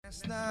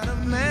What's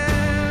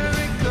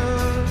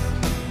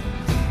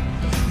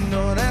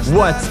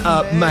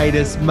up,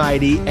 Midas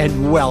Mighty,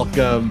 and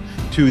welcome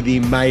to the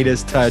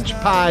Midas Touch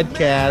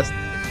podcast.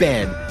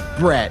 Ben,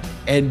 Brett,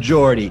 and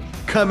Jordy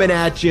coming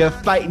at you,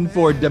 fighting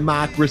for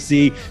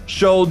democracy,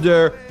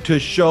 shoulder to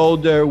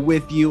shoulder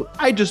with you.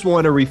 I just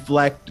want to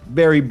reflect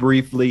very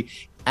briefly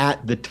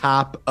at the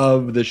top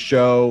of the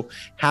show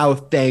how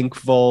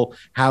thankful,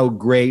 how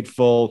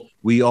grateful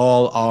we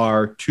all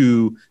are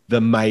to the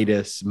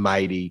Midas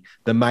Mighty.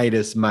 The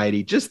Midas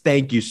Mighty. Just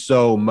thank you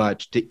so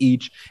much to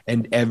each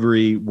and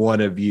every one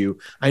of you.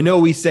 I know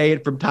we say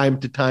it from time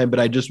to time, but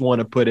I just want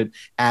to put it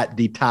at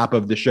the top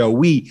of the show.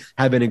 We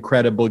have an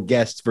incredible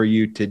guest for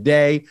you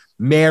today,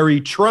 Mary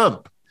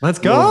Trump. Let's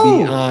go. Will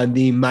be on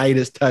the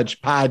Midas Touch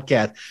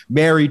podcast.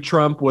 Mary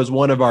Trump was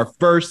one of our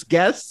first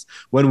guests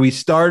when we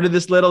started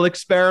this little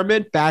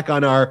experiment back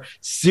on our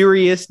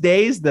serious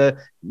days, the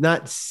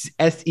not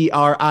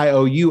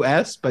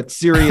SERIOUS, but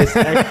serious.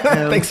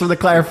 Thanks for the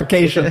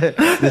clarification.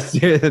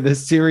 the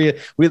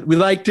serious. We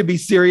like to be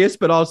serious,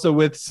 but also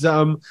with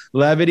some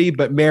levity.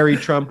 But Mary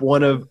Trump,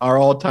 one of our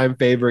all-time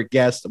favorite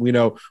guests. We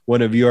know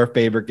one of your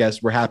favorite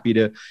guests. We're happy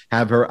to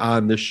have her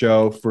on the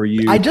show for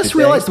you. I just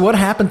today. realized what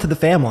happened to the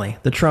family,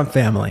 the Trump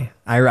family.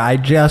 I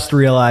just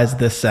realized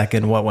this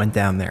second what went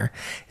down there.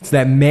 It's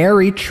that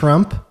Mary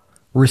Trump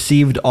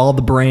received all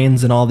the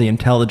brains and all the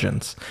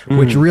intelligence,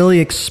 which really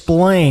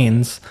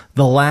explains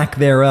the lack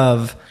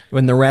thereof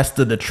in the rest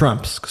of the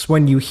Trumps. Because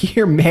when you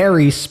hear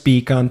Mary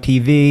speak on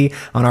TV,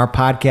 on our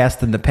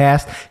podcast in the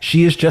past,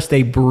 she is just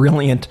a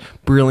brilliant,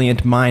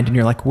 brilliant mind. And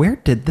you're like, where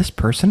did this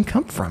person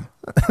come from?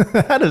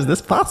 How is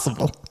this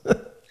possible?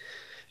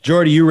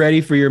 Jordy, you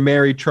ready for your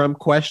Mary Trump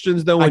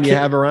questions, though, when you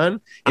have her on?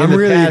 I'm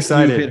really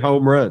excited. You've hit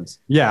home runs.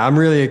 Yeah, I'm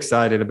really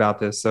excited about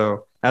this.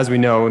 So as we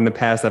know, in the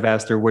past, I've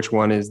asked her which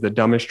one is the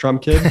dumbest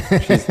Trump kid.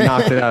 She's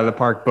knocked it out of the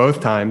park both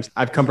times.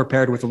 I've come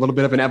prepared with a little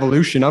bit of an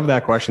evolution of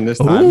that question this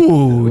time.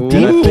 Ooh,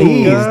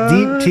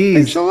 deep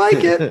tease. She'll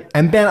like it.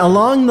 And Ben,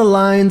 along the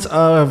lines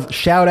of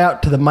shout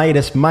out to the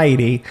Midas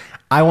Mighty,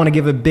 I want to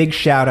give a big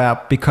shout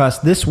out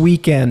because this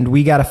weekend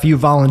we got a few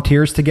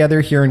volunteers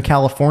together here in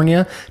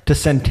California to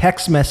send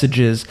text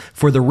messages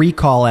for the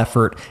recall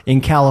effort in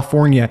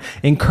California,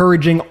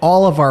 encouraging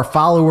all of our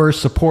followers,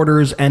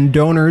 supporters, and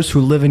donors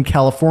who live in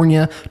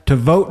California to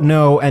vote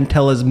no and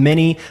tell as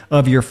many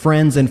of your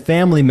friends and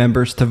family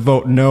members to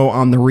vote no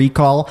on the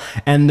recall.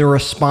 And the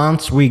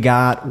response we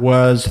got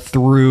was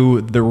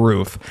through the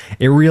roof.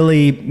 It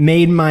really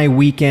made my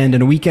weekend,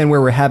 and a weekend where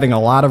we're having a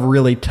lot of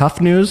really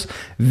tough news.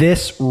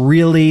 This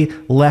really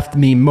left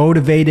me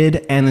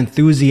motivated and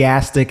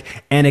enthusiastic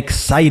and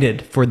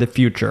excited for the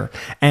future.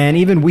 And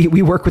even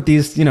we work with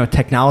these,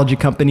 technology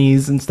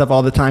companies and stuff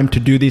all the time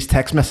to do these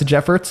text message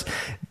efforts.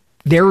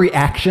 Their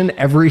reaction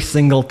every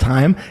single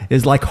time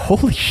is like,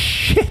 holy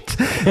shit.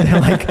 They're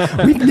like,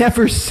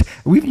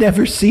 we've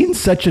never seen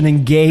such an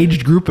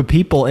engaged group of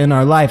people in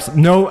our lives.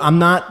 No, I'm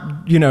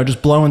not,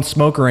 just blowing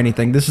smoke or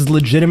anything. This is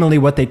legitimately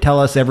what they tell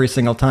us every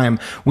single time.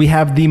 We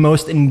have the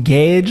most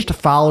engaged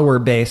follower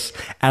base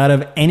out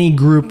of any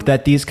group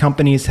that these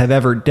companies have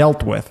ever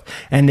dealt with.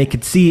 And they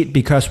could see it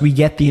because we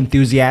get the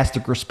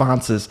enthusiastic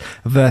responses.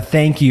 The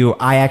thank you,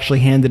 I actually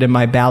handed in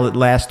my ballot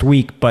last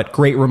week, but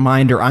great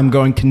reminder, I'm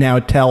going to now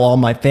tell all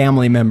my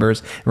family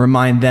members,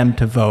 remind them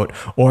to vote.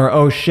 Or,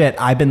 oh shit,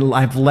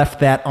 I've left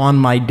that on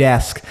my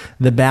desk,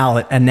 the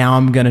ballot, and now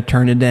I'm going to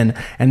turn it in.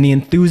 And the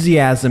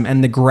enthusiasm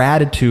and the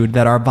gratitude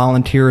that our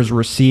volunteers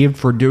received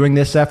for doing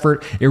this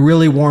effort, it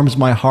really warms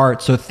my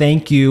heart. So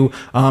thank you.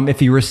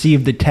 If you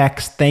received the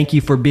text, thank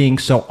you for being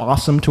so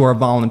awesome to our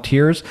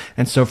volunteers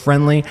and so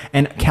friendly.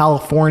 And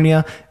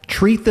California,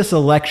 treat this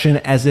election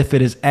as if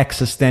it is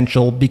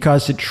existential,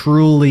 because it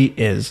truly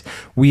is.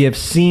 We have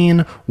seen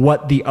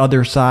what the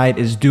other side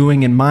is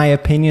doing. In my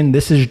opinion,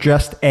 this is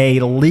just a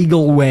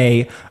legal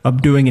way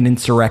of doing an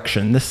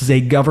insurrection. This is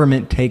a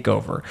government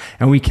takeover,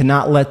 and we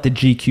cannot let the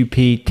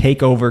GQP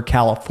take over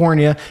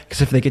California,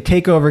 because if they could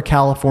take over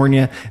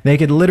California, they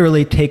could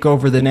literally take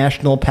over the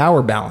national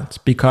power balance,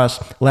 because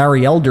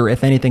Larry Elder,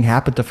 if anything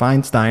happened to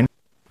Feinstein,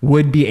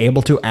 would be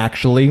able to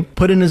actually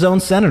put in his own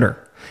senator.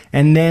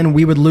 And then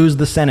we would lose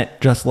the Senate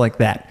just like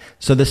that.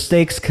 So the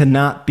stakes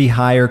cannot be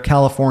higher.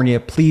 California,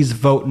 please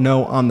vote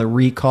no on the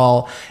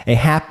recall. A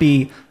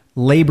happy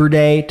Labor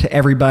Day to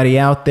everybody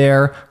out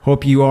there.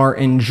 Hope you are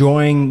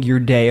enjoying your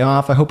day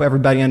off. I hope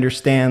everybody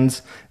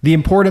understands the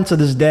importance of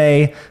this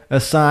day,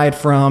 aside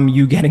from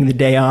you getting the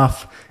day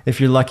off, if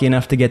you're lucky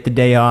enough to get the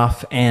day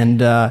off,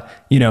 and,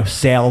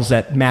 sales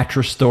at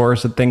mattress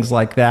stores and things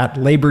like that.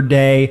 Labor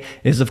Day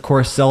is, of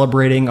course,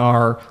 celebrating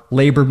our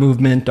labor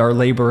movement, our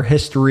labor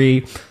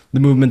history, the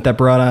movement that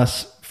brought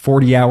us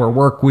 40-hour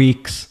work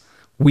weeks,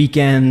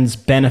 weekends,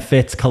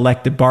 benefits,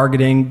 collective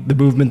bargaining, the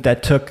movement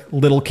that took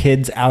little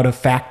kids out of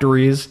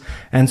factories.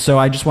 And so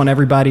I just want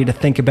everybody to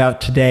think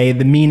about today,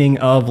 the meaning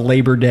of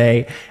Labor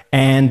Day,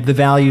 and the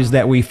values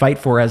that we fight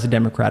for as a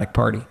Democratic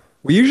Party.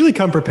 We usually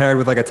come prepared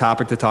with like a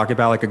topic to talk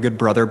about, like a good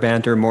brother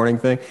banter morning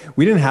thing.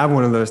 We didn't have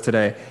one of those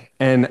today.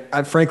 And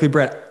frankly,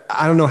 Brett,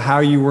 I don't know how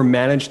you were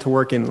managed to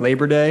work in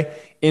Labor Day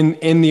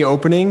in the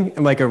opening,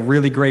 like a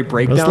really great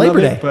breakdown Labor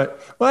of it. Day.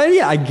 But well,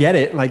 yeah, I get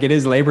it. Like it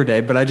is Labor Day,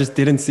 but I just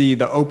didn't see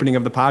the opening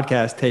of the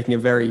podcast taking a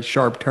very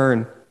sharp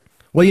turn.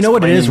 Well, you know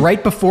what it is?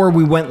 Right before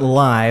we went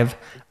live,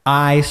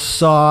 I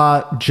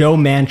saw Joe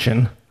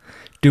Manchin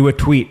do a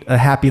tweet, a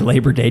happy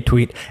Labor Day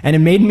tweet, and it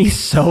made me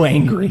so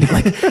angry.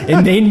 Like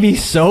it made me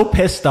so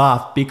pissed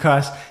off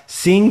because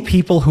seeing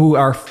people who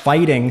are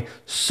fighting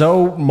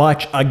so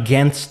much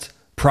against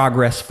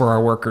progress for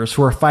our workers,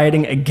 who are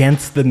fighting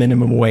against the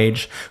minimum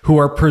wage, who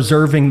are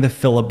preserving the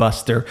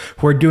filibuster,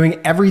 who are doing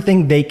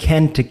everything they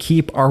can to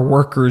keep our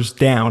workers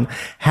down,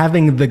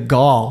 having the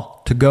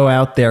gall to go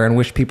out there and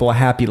wish people a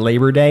happy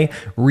Labor Day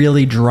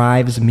really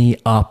drives me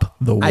up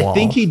the wall. I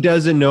think he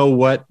doesn't know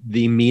what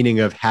the meaning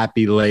of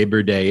happy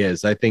Labor Day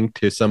is. I think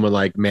to someone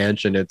like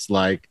Manchin, it's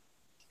like,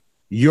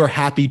 you're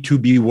happy to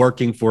be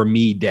working for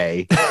me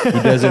day. He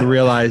doesn't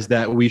realize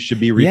that we should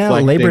be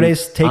reflecting. Yeah, Labor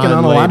Day's taken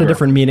on a lot of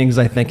different meanings,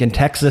 I think. In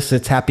Texas,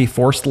 it's happy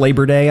forced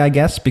Labor Day, I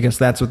guess, because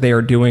that's what they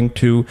are doing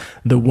to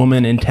the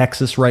woman in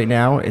Texas right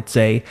now. It's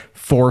a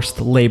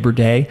forced Labor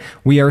Day.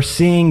 We are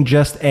seeing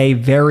just a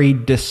very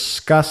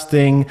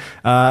disgusting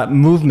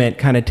movement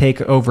kind of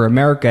take over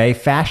America, a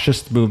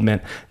fascist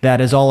movement that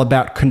is all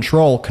about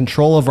control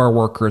of our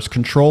workers,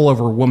 control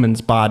over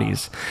women's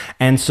bodies.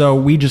 And so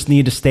we just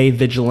need to stay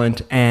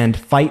vigilant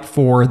and fight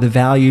for the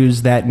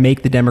values that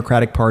make the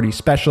Democratic Party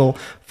special,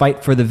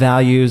 fight for the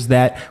values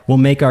that will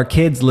make our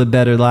kids live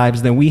better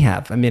lives than we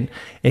have. I mean,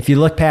 if you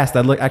look past,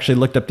 actually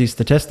looked up these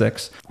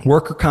statistics.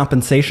 Worker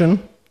compensation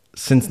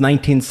since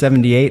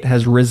 1978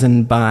 has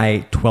risen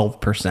by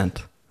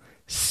 12%.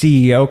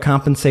 CEO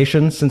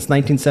compensation since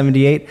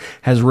 1978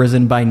 has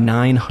risen by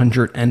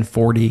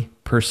 940%.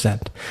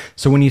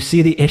 So when you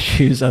see the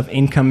issues of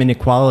income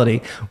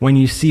inequality, when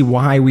you see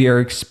why we are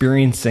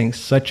experiencing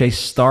such a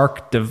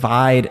stark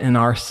divide in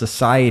our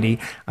society,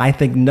 I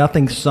think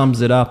nothing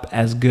sums it up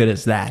as good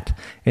as that.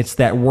 It's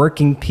that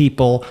working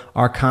people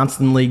are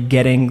constantly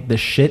getting the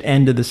shit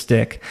end of the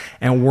stick,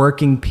 and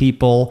working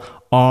people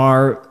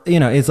are,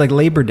 it's like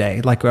Labor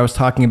Day, like I was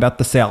talking about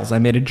the sales. I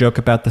made a joke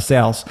about the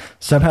sales.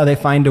 Somehow they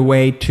find a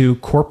way to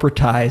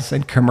corporatize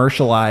and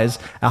commercialize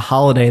a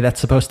holiday that's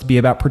supposed to be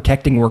about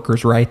protecting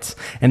workers' rights.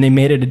 And they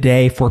made it a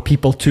day for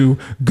people to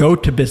go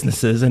to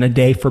businesses and a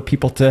day for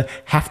people to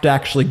have to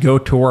actually go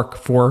to work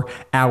for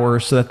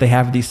hours so that they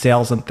have these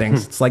sales and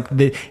things. It's like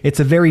it's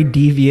a very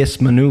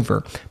devious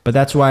maneuver. But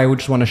that's why I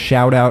just want to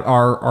shout out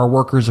our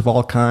workers of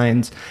all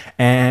kinds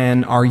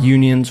and our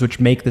unions,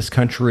 which make this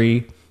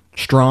country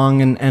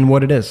strong and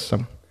what it is.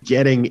 So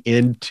getting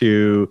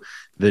into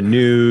the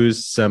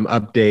news, some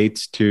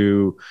updates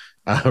to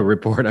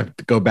report. I have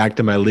to go back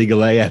to my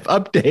legal AF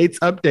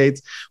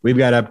updates. We've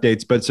got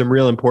updates, but some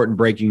real important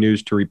breaking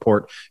news to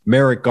report.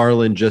 Merrick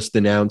Garland just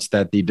announced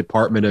that the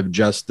Department of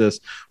Justice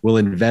will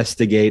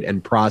investigate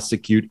and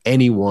prosecute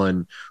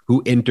anyone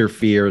who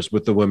interferes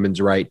with the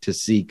women's right to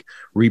seek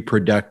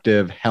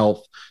reproductive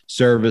health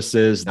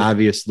services.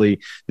 Obviously,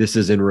 this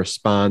is in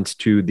response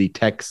to the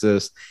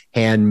Texas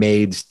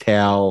Handmaid's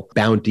Tale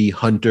bounty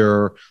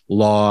hunter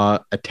law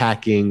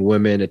attacking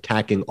women,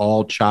 attacking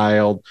all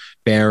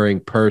child-bearing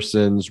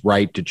persons'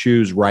 right to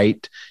choose,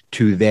 right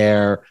to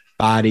their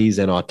bodies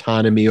and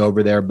autonomy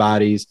over their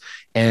bodies.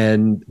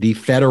 And the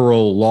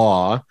federal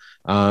law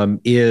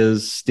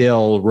is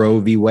still Roe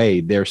v.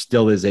 Wade. There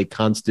still is a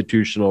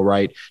constitutional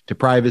right to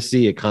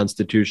privacy, a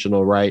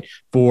constitutional right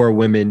for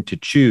women to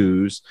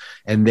choose.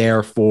 And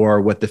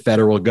therefore, what the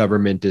federal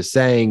government is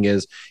saying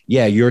is,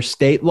 yeah, your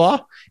state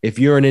law, if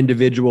you're an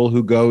individual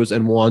who goes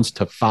and wants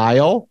to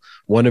file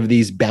one of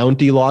these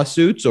bounty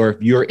lawsuits, or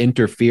if you're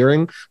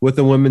interfering with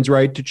a woman's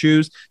right to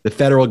choose, the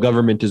federal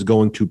government is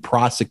going to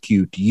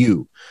prosecute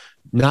you.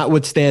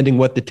 Notwithstanding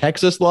what the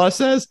Texas law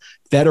says,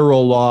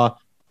 federal law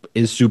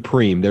is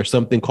supreme. There's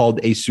something called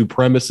a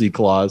supremacy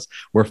clause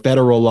where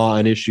federal law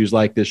on issues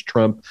like this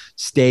trump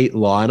state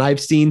law. And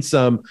I've seen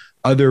some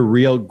other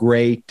real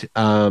great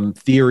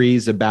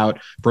theories about,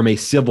 from a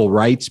civil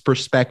rights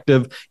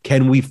perspective,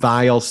 can we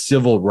file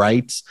civil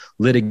rights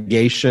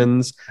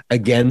litigations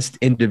against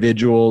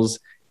individuals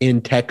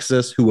in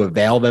Texas who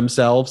avail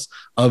themselves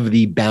of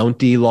the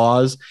bounty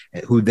laws,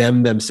 who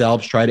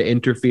themselves try to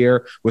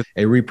interfere with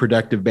a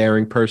reproductive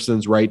bearing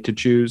person's right to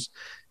choose?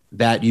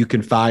 That you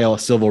can file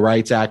civil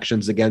rights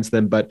actions against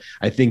them. But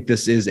I think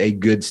this is a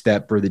good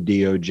step for the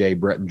DOJ,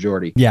 Brett and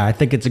Jordy. Yeah, I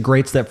think it's a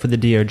great step for the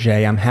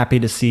DOJ. I'm happy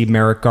to see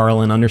Merrick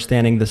Garland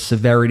understanding the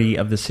severity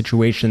of the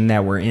situation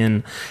that we're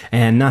in.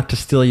 And not to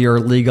steal your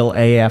legal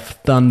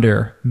AF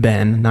thunder,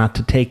 Ben, not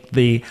to take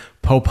the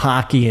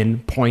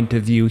Popockian point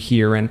of view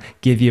here and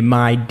give you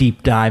my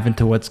deep dive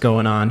into what's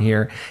going on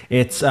here.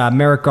 It's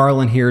Merrick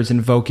Garland here is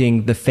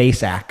invoking the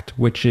FACE Act,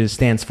 which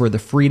stands for the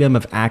Freedom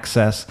of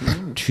Access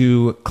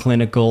to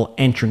Clinical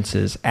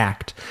Entrances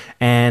Act.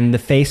 And the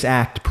FACE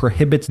Act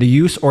prohibits the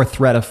use or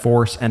threat of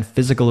force and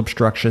physical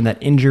obstruction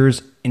that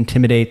injures,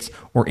 intimidates,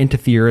 or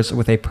interferes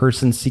with a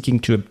person seeking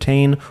to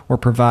obtain or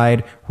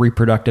provide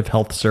reproductive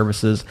health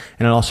services.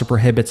 And it also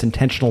prohibits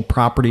intentional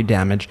property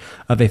damage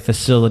of a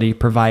facility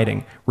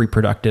providing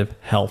reproductive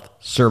health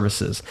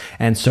services.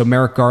 And so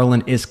Merrick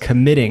Garland is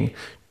committing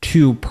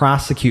to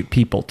prosecute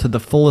people to the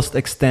fullest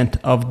extent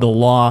of the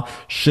law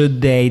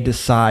should they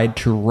decide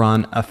to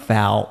run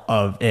afoul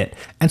of it.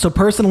 And so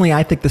personally,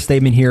 I think the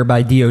statement here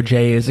by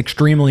DOJ is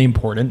extremely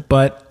important,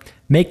 but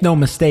make no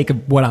mistake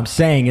of what I'm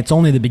saying, it's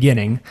only the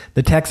beginning.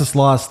 The Texas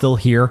law is still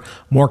here.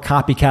 More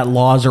copycat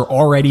laws are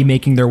already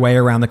making their way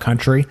around the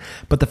country.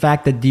 But the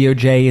fact that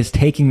DOJ is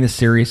taking this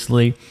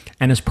seriously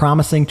and is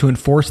promising to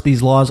enforce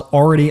these laws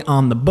already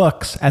on the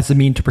books as a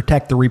mean to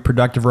protect the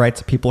reproductive rights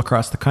of people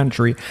across the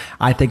country,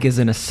 I think is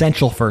an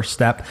essential first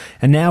step.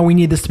 And now we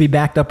need this to be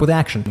backed up with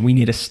action. We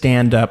need to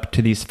stand up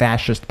to these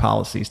fascist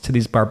policies, to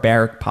these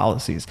barbaric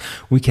policies.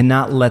 We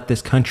cannot let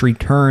this country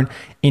turn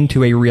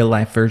into a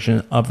real-life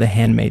version of The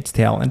Handmaid's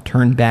Tale and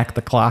turn back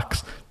the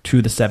clocks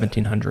to the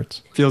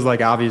 1700s. Feels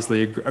like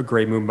obviously a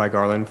great move by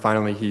Garland.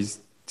 Finally, he's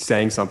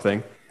saying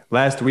something.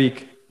 Last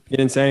week, he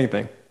didn't say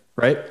anything,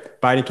 right?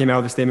 Biden came out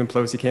with a statement,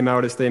 Pelosi came out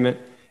with a statement,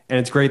 and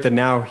it's great that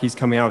now he's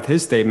coming out with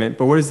his statement.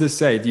 But what does this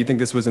say? Do you think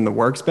this was in the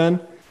works, Ben?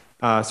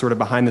 Sort of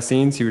behind the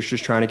scenes, he was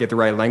just trying to get the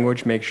right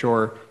language, make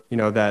sure,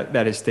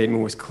 that his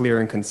statement was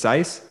clear and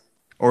concise?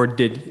 Or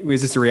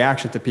was this a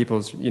reaction to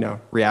people's,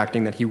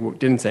 reacting that he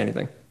didn't say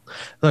anything?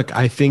 Look,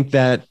 I think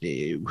that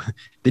the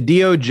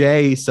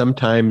DOJ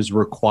sometimes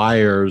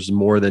requires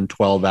more than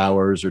 12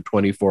 hours or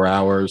 24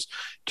 hours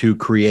to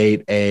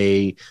create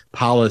a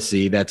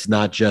policy that's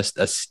not just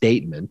a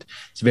statement.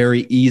 It's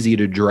very easy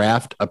to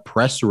draft a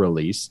press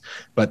release,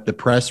 but the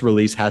press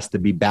release has to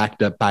be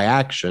backed up by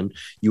action.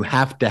 You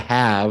have to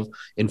have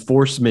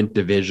enforcement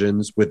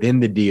divisions within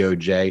the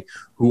DOJ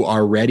who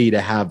are ready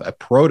to have a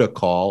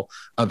protocol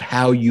of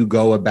how you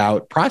go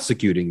about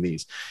prosecuting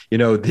these. The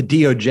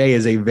DOJ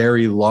is a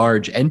very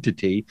large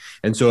entity.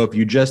 And so if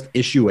you just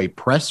issue a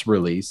press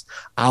release,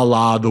 a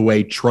la the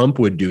way Trump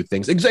would do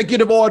things,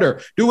 executive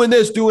order, doing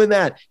this, doing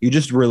that, you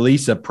just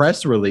release a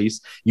press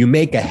release, you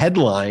make a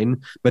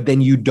headline, but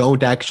then you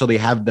don't actually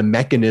have the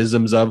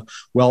mechanisms of,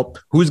 well,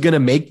 who's going to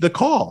make the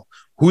call?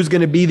 Who's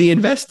going to be the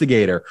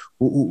investigator?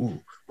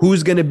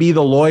 Who's going to be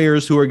the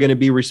lawyers who are going to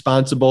be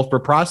responsible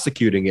for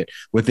prosecuting it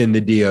within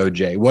the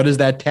DOJ? What does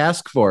that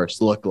task force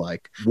look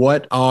like?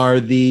 What are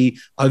the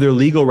other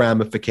legal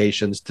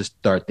ramifications to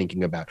start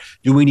thinking about?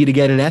 Do we need to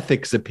get an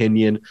ethics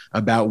opinion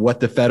about what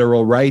the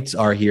federal rights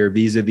are here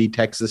vis-a-vis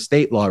Texas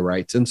state law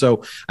rights? And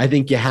so I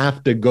think you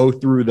have to go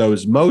through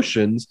those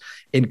motions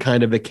in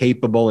kind of a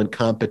capable and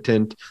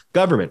competent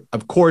government.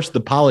 Of course, the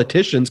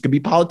politicians could be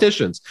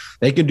politicians.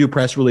 They can do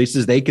press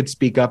releases. They could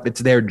speak up.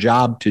 It's their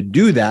job to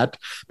do that.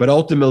 But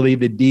ultimately,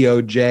 the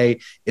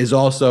DOJ is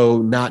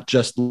also not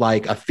just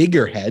like a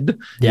figurehead.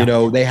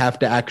 Yeah. They have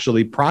to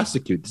actually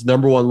prosecute. It's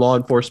number one law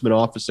enforcement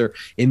officer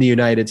in the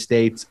United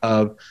States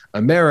of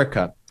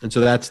America. And so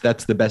that's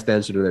the best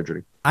answer to that,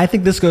 Judy. I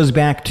think this goes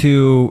back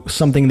to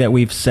something that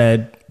we've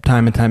said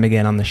time and time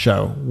again on the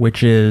show,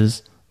 which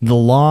is the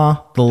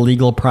law, the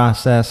legal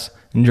process,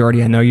 and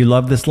Jordy, I know you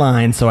love this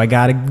line, so I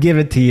got to give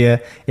it to you.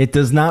 It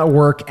does not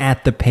work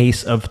at the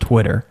pace of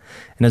Twitter.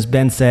 And as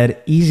Ben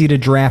said, easy to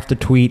draft a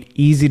tweet,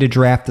 easy to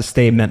draft a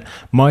statement,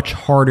 much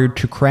harder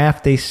to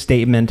craft a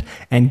statement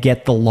and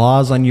get the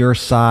laws on your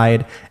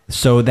side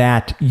so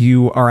that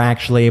you are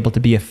actually able to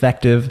be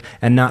effective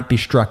and not be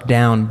struck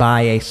down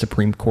by a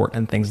Supreme Court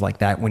and things like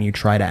that when you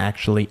try to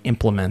actually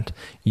implement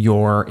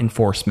your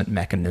enforcement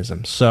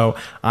mechanism. So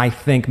I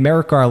think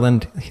Merrick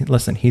Garland,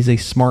 listen, he's a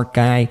smart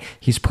guy.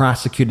 He's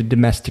prosecuted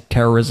domestic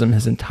terrorism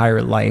his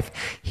entire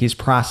life. He's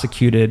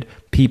prosecuted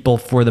people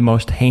for the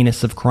most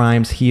heinous of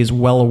crimes. He is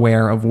well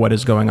aware of what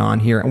is going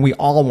on here, and we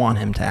all want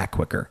him to act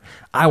quicker.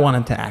 I want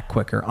him to act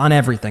quicker on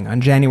everything,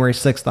 on January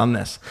 6th on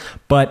this.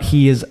 But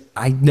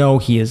I know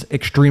he is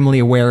extremely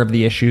aware of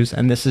the issues,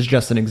 and this is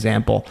just an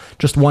example,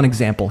 just one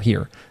example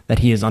here that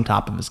he is on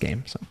top of his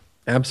game. So.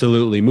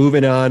 Absolutely.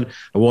 Moving on,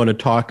 I want to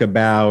talk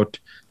about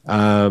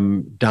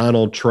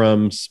Donald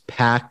Trump's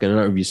PAC. I don't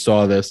know if you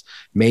saw this,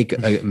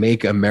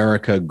 Make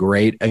America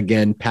Great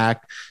Again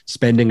PAC,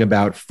 spending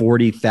about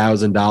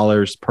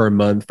 $40,000 per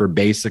month for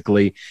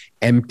basically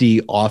empty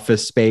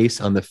office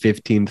space on the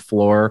 15th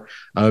floor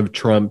of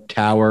Trump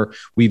Tower.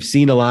 We've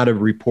seen a lot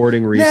of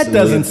reporting recently. That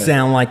doesn't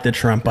sound like the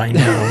Trump I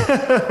know.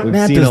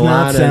 That does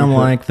not sound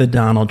like the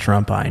Donald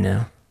Trump I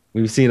know.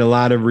 We've seen a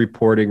lot of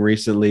reporting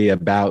recently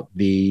about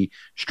the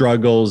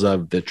struggles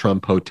of the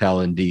Trump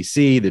Hotel in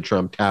DC, the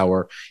Trump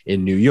Tower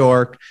in New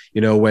York.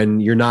 When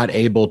you're not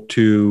able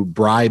to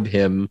bribe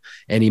him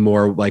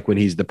anymore, like when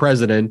he's the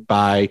president,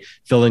 by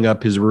filling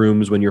up his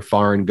rooms when you're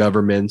foreign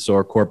governments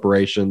or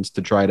corporations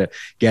to try to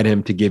get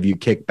him to give you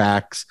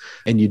kickbacks,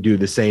 and you do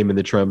the same in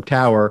the Trump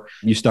Tower,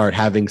 you start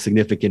having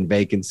significant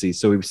vacancies.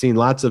 So we've seen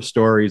lots of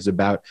stories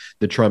about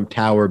the Trump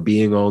Tower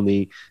being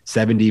only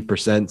 70%,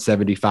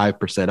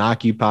 75%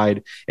 occupied.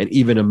 occupied. And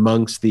even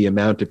amongst the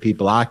amount of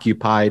people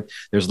occupied,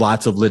 there's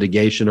lots of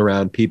litigation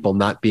around people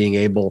not being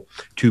able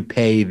to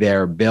pay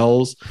their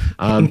bills.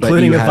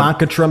 Including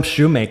Ivanka Trump's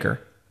shoemaker.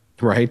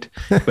 Right.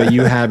 But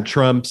you have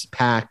Trump's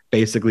PAC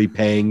basically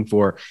paying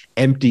for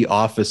empty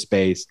office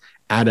space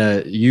at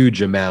a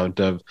huge amount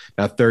of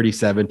about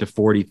 $37,000 to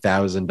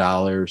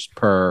 $40,000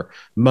 per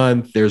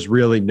month. There's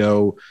really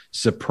no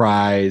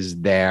surprise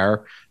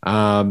there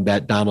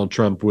that Donald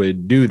Trump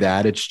would do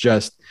that.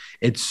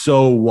 It's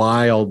so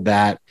wild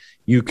that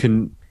he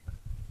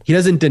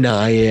doesn't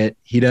deny it.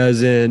 He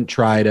doesn't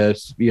try to,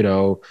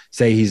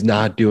 say he's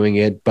not doing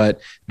it.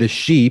 But the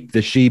sheep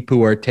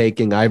who are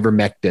taking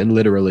ivermectin,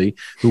 literally,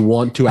 who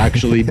want to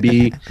actually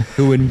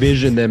who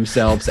envision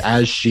themselves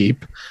as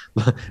sheep,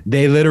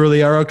 they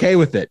literally are okay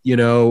with it,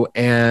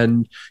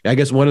 And I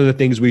guess one of the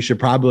things we should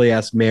probably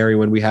ask Mary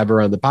when we have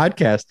her on the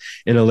podcast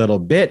in a little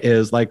bit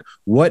is like,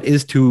 what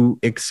is to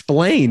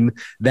explain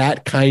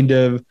that kind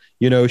of,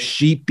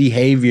 sheep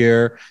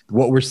behavior,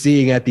 what we're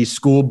seeing at these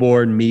school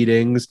board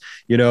meetings,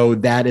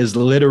 that is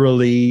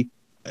literally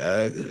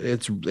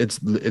it's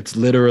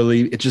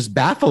just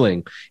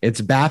baffling.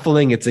 It's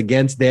baffling. It's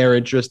against their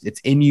interest. It's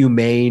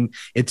inhumane.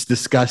 It's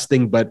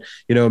disgusting. But,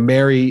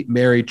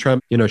 Mary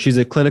Trump, she's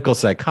a clinical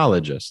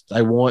psychologist.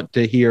 I want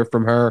to hear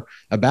from her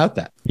about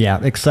that.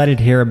 Yeah, excited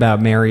to hear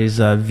about Mary's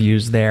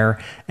views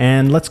there.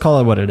 And let's call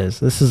it what it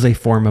is. This is a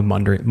form of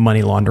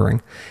money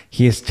laundering.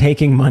 He is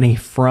taking money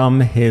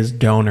from his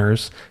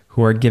donors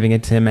who are giving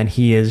it to him, and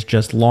he is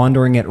just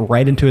laundering it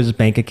right into his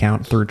bank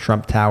account through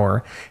Trump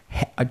Tower,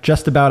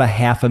 just about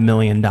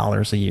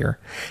 $500,000 a year.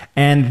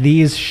 And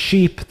these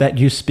sheep that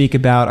you speak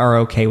about are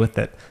okay with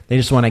it. They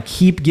just want to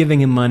keep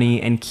giving him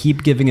money and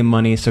keep giving him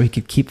money so he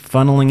could keep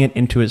funneling it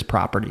into his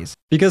properties.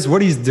 Because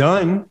what he's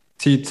done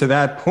to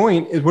that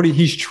point is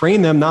he's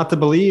trained them not to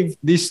believe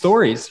these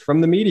stories from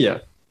the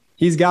media.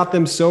 He's got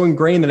them so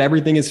ingrained that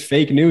everything is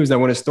fake news that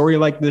when a story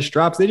like this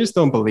drops, they just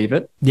don't believe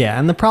it. Yeah,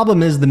 and the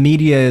problem is the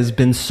media has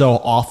been so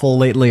awful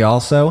lately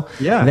also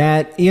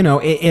that,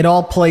 it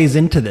all plays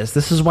into this.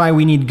 This is why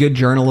we need good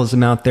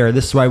journalism out there.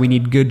 This is why we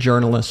need good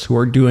journalists who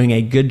are doing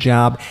a good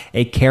job,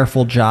 a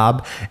careful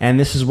job. And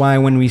this is why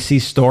when we see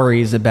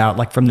stories about,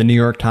 like from the New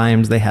York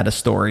Times, they had a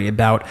story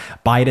about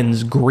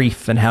Biden's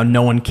grief and how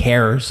no one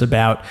cares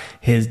about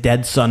his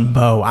dead son,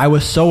 Beau. I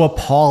was so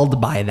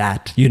appalled by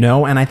that,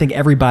 and I think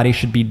everybody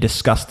should be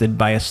disgusted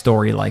by a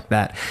story like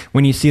that.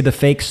 When you see the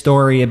fake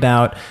story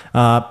about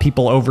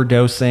people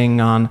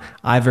overdosing on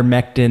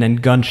ivermectin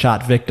and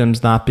gunshot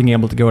victims not being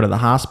able to go to the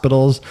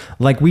hospitals,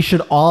 like we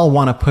should all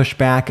want to push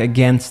back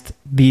against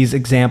these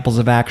examples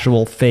of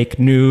actual fake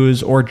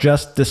news or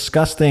just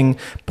disgusting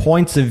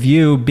points of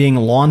view being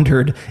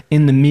laundered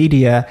in the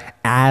media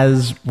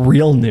as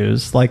real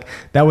news. Like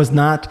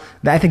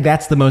I think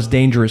that's the most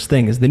dangerous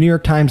thing, is the New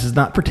York Times is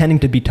not pretending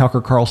to be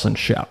Tucker Carlson's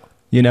show.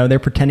 They're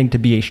pretending to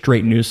be a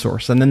straight news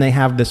source. And then they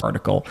have this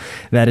article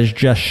that is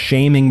just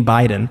shaming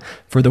Biden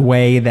for the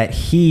way that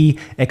he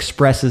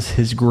expresses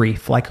his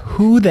grief. Like,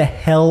 who the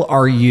hell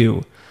are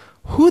you?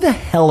 Who the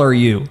hell are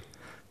you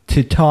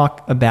to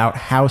talk about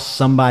how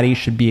somebody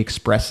should be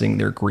expressing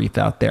their grief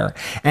out there?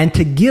 And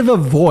to give a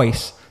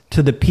voice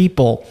to the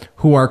people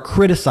who are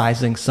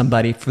criticizing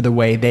somebody for the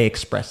way they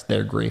express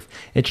their grief.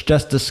 It's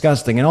just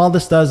disgusting. And all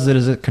this does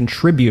is it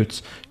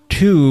contributes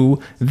to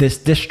this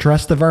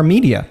distrust of our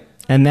media.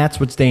 And that's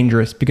what's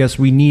dangerous, because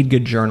we need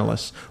good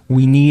journalists.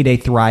 We need a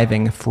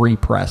thriving free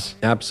press.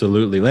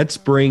 Absolutely. Let's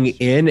bring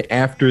in,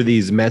 after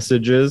these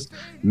messages,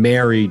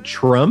 Mary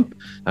Trump.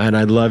 And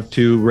I'd love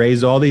to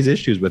raise all these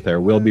issues with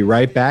her. We'll be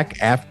right back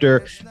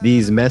after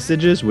these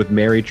messages with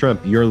Mary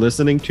Trump. You're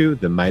listening to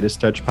the Midas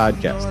Touch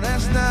Podcast.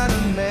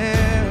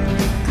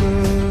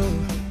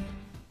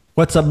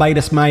 What's up,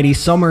 Midas Mighty?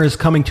 Summer is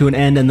coming to an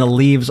end and the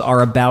leaves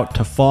are about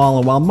to fall.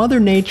 And while Mother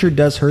Nature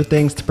does her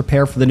things to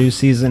prepare for the new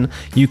season,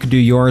 you could do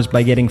yours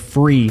by getting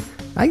free,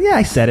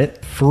 I said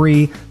it,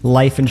 free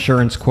life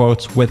insurance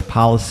quotes with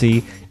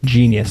Policy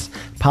Genius.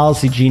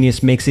 Policy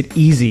Genius makes it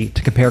easy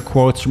to compare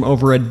quotes from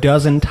over a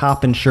dozen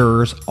top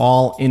insurers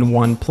all in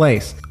one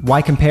place.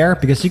 Why compare?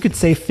 Because you could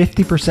save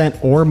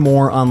 50% or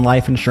more on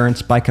life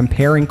insurance by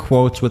comparing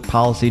quotes with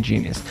Policy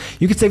Genius.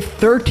 You could save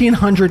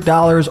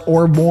 $1,300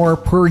 or more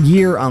per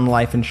year on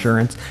life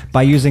insurance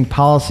by using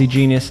Policy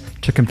Genius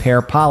to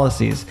compare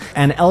policies.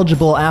 And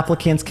eligible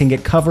applicants can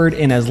get covered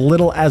in as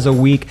little as a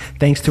week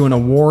thanks to an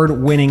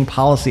award-winning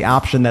policy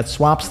option that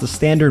swaps the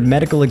standard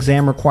medical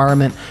exam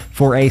requirement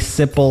for a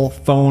simple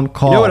phone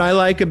call. You know what I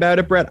like about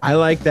it, Brett? I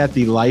like that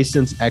the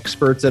licensed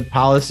experts at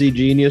Policy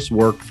Genius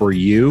work for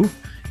you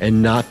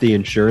and not the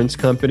insurance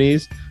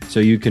companies,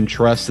 so you can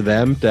trust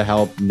them to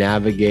help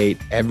navigate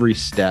every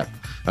step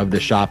of the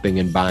shopping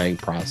and buying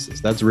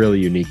process. That's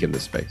really unique in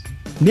this space.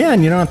 Yeah,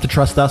 and you don't have to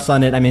trust us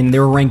on it. I mean, they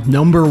were ranked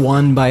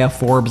 #1 by a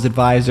Forbes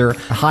advisor,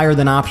 higher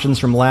than options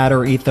from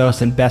Ladder,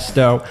 Ethos, and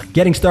Besto.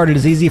 Getting started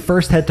is easy.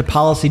 First, head to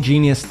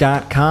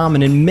policygenius.com,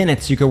 and in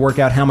minutes, you can work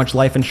out how much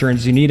life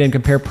insurance you need and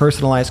compare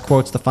personalized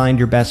quotes to find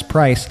your best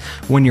price.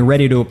 When you're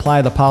ready to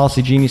apply, the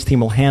Policy Genius team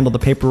will handle the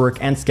paperwork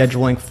and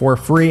scheduling for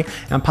free,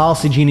 and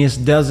Policy Genius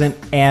doesn't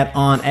add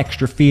on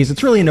extra fees.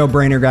 It's really a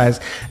no-brainer, guys.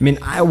 I mean,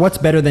 what's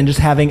better than just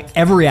having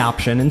every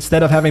option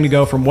instead of having to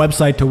go from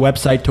website to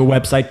website to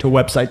website to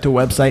website to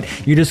website?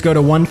 You just go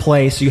to one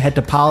place, you head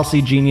to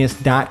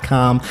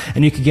policygenius.com,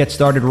 and you can get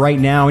started right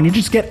now, and you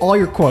just get all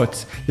your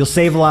quotes. You'll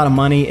save a lot of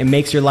money. It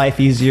makes your life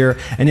easier.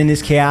 And in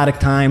these chaotic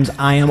times,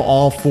 I am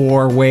all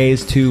for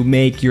ways to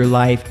make your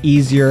life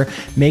easier.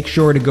 Make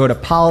sure to go to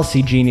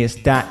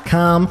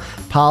policygenius.com.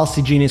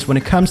 Policy Genius, when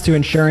it comes to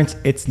insurance,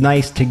 it's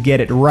nice to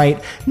get it right.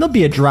 And there'll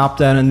be a drop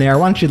down in there.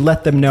 Why don't you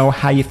let them know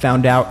how you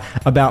found out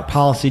about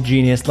Policy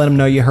Genius? Let them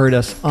know you heard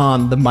us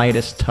on the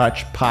Midas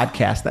Touch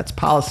podcast. That's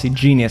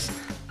policygenius.com.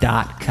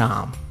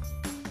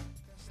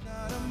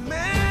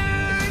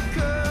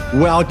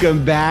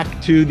 Welcome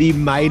back to the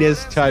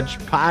Midas Touch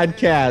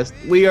podcast.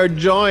 We are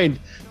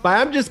joined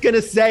by, I'm just going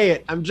to say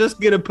it, I'm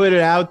just going to put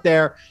it out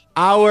there,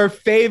 our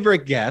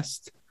favorite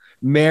guest,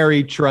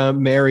 Mary Trump.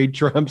 Mary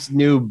Trump's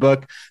new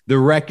book, The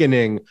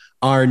Reckoning,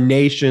 Our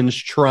Nation's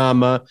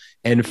Trauma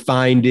and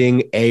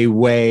Finding a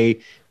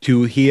Way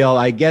to Heal.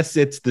 I guess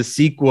it's the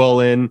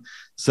sequel in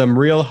some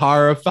real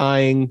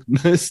horrifying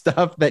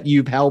stuff that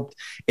you've helped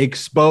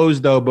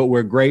expose, though, but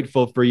we're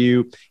grateful for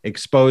you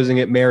exposing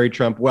it. Mary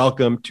Trump,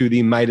 welcome to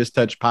the Midas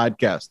Touch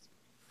podcast.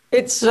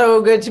 It's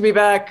so good to be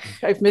back.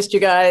 I've missed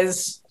you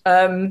guys.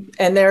 And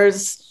I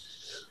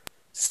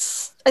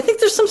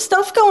think there's some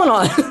stuff going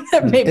on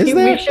that maybe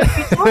we should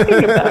be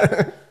talking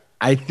about.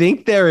 I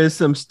think there is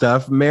some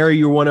stuff. Mary,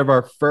 you're one of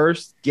our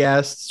first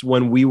guests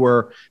when we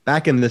were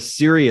back in the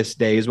Sirius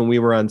days, when we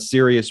were on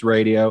Sirius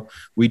Radio.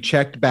 We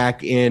checked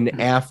back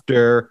in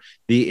after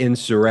the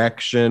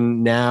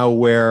insurrection. Now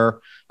we're,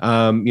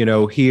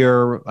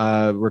 here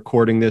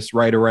recording this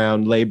right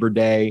around Labor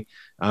Day,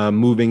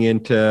 moving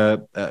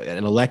into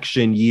an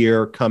election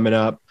year coming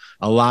up.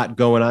 A lot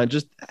going on.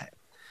 Just,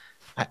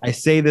 I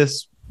say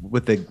this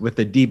with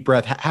a deep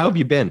breath. How have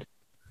you been?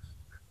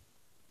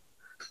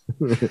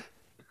 So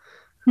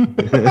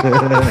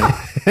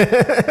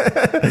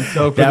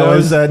that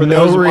was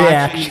no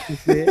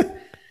reaction.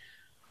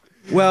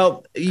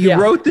 Well, you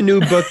wrote the new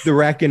book, The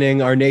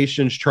Reckoning, Our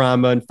Nation's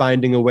Trauma and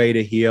Finding a Way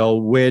to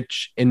Heal,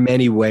 which in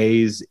many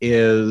ways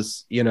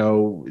is,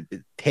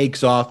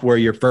 takes off where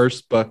your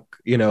first book,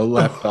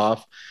 left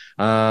off.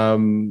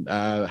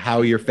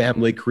 How your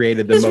family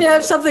created them. I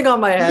have something on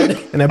my head.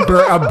 And a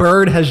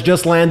bird has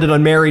just landed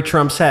on Mary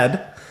Trump's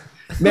head.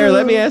 Mary,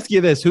 let me ask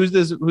you this. Who's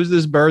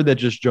this bird that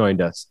just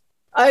joined us?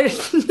 I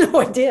have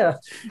no idea.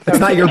 It's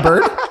not your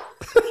bird?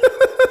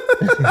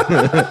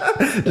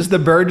 Just the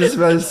bird,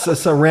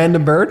 just a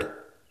random bird?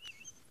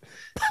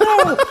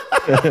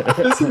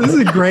 This is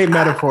a great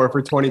metaphor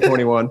for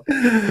 2021.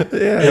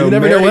 Yeah, you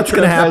never know what's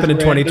going to happen in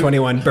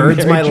 2021.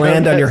 Birds might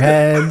land on your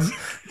heads.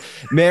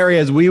 Mary,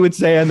 as we would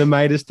say on the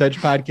Midas Touch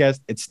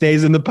podcast, it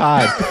stays in the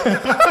pod.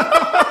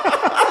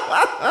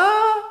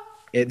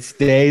 It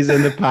stays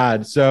in the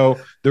pod. So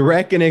The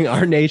Reckoning,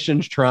 Our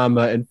Nation's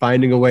Trauma and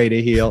Finding a Way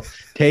to Heal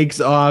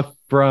takes off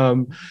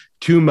from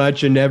Too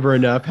Much and Never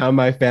Enough, How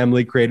My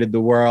Family Created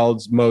the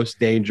World's Most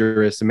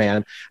Dangerous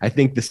Man. I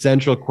think the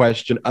central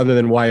question, other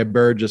than why a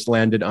bird just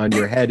landed on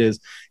your head,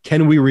 is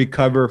can we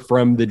recover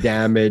from the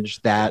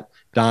damage that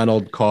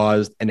Donald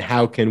caused, and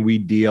how can we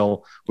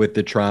deal with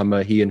the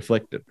trauma he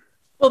inflicted?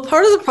 Well,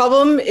 part of the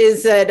problem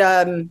is that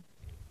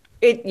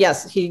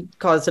he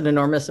caused an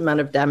enormous amount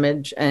of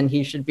damage and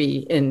he should be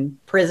in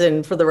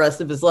prison for the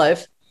rest of his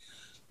life.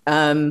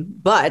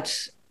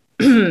 But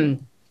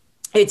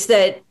it's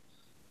that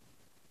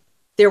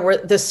there were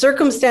the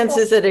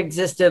circumstances that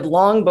existed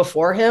long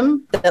before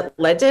him that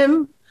led to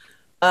him.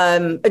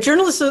 A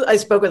journalist I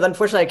spoke with,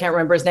 unfortunately, I can't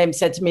remember his name,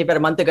 said to me about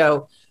a month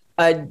ago,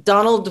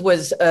 Donald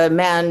was a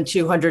man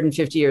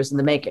 250 years in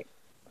the making.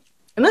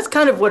 And that's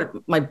kind of what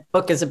my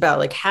book is about.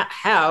 Like,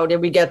 how did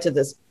we get to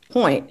this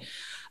point?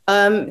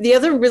 The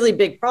other really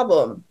big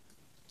problem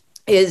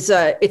is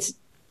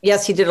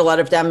yes, he did a lot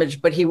of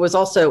damage, but he was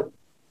also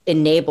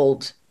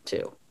enabled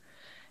to.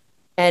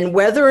 And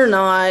whether or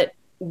not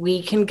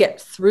we can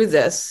get through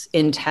this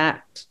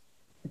intact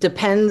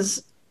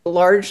depends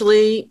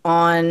largely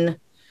on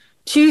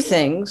two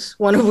things,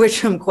 one of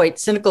which I'm quite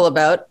cynical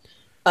about,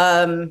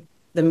 the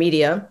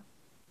media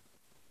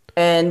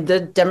and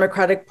the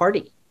Democratic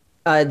Party.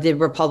 The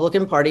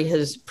Republican Party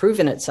has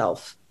proven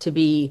itself to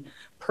be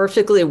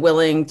perfectly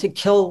willing to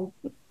kill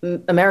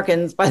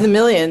Americans by the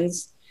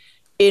millions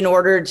in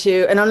order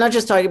to, and I'm not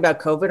just talking about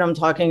COVID, I'm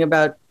talking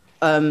about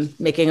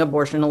making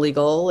abortion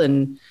illegal.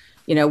 And,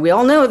 we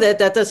all know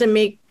that doesn't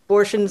make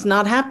abortions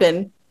not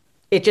happen.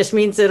 It just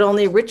means that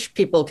only rich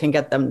people can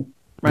get them,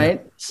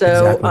 right? Yeah,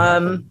 so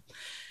exactly.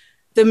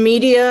 The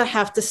media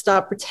have to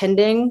stop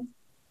pretending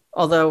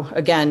Although,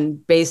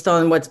 again, based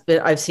on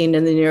I've seen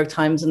in the New York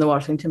Times and the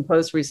Washington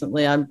Post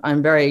recently,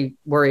 I'm very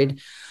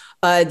worried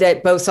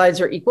that both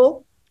sides are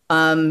equal.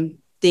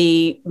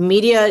 The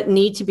media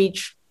need to be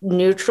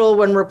neutral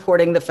when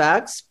reporting the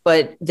facts,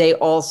 but they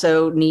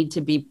also need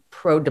to be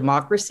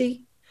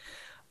pro-democracy.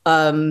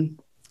 And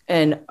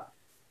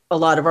a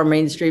lot of our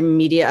mainstream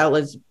media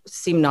outlets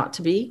seem not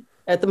to be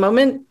at the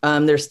moment.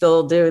 They're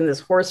still doing this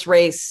horse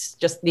race,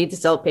 just need to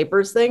sell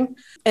papers thing.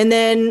 And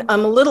then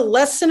I'm a little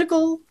less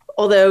cynical,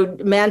 although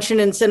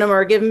Manchin and Sinema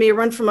are giving me a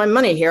run for my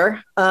money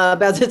here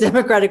about the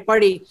Democratic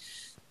Party.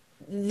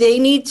 They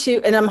need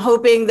to, and I'm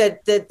hoping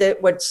that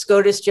what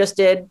SCOTUS just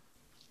did,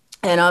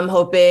 and I'm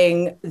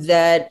hoping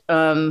that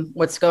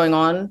what's going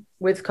on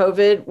with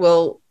COVID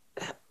will,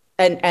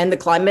 and the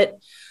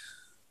climate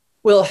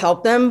will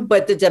help them.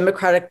 But the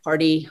Democratic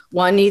Party,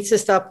 one, needs to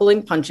stop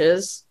pulling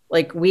punches.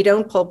 Like, we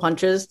don't pull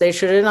punches. They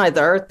shouldn't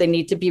either. They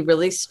need to be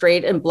really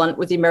straight and blunt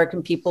with the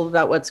American people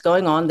about what's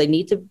going on. They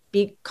need to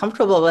be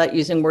comfortable about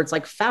using words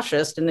like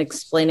fascist and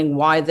explaining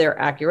why they're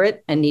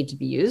accurate and need to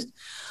be used.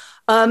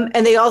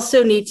 And they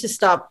also need to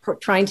stop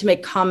trying to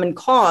make common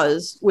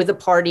cause with a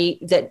party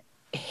that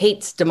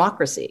hates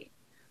democracy.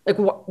 Like,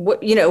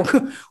 what you know,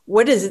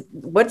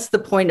 what's the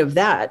point of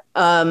that?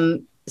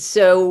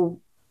 So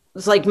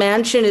it's like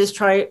Manchin is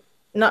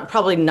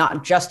probably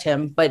not just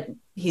him, but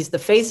he's the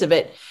face of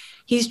it.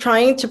 He's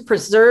trying to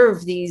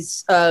preserve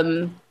these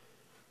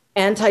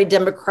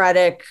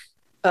anti-democratic,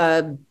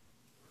 I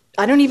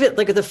don't even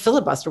like the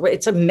filibuster.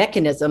 It's a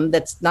mechanism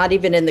that's not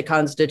even in the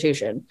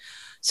Constitution.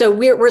 So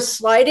we're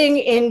sliding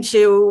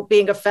into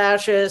being a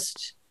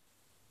fascist,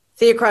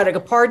 theocratic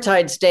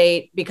apartheid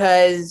state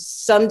because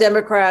some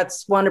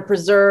Democrats want to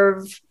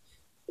preserve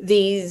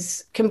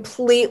these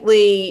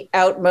completely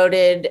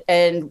outmoded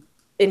and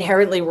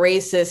inherently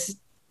racist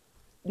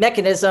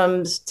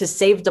mechanisms to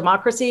save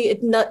democracy.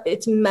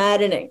 It's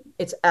maddening.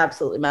 It's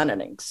absolutely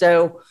maddening.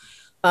 So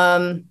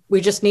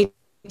we just need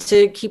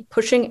to keep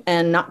pushing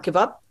and not give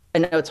up. I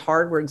know it's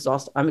hard. We're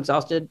exhausted. I'm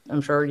exhausted.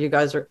 I'm sure you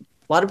guys are.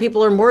 A lot of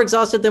people are more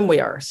exhausted than we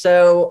are.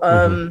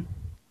 So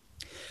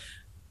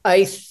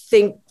I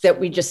think that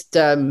we just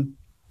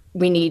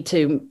we need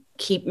to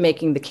keep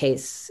making the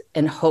case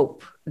and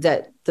hope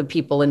that the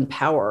people in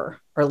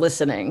power are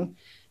listening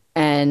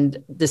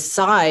and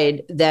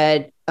decide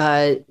that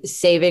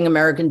saving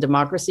American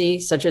democracy,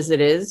 such as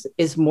it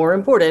is more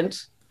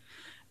important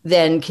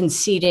than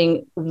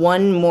conceding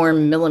one more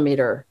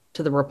millimeter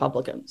to the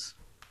Republicans.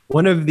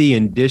 One of the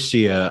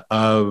indicia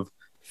of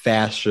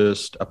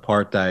fascist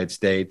apartheid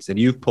states, and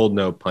you've pulled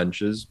no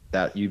punches,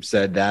 that you've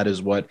said that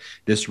is what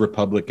this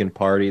Republican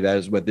Party, that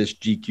is what this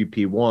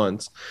GQP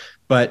wants.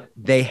 But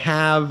they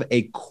have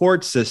a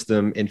court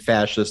system in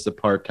fascist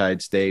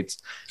apartheid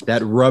states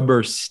that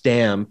rubber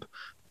stamp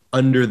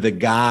under the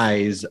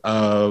guise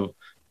of,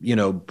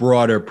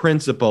 broader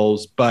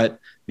principles, but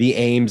the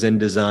aims and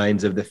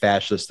designs of the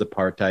fascist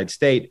apartheid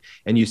state.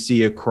 And you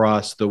see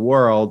across the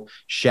world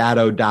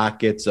shadow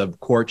dockets of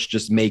courts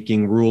just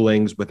making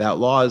rulings without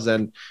laws.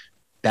 And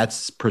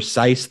that's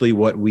precisely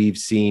what we've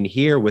seen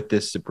here with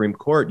this Supreme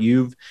Court.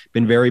 You've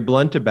been very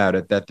blunt about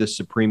it, that the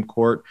Supreme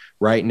Court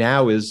right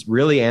now is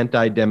really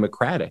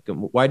anti-democratic.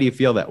 And why do you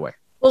feel that way?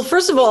 Well,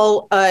 first of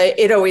all,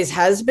 it always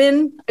has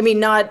been. I mean,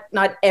 not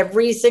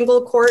every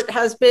single court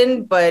has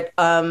been, but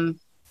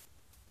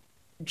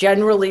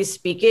generally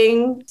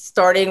speaking,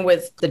 starting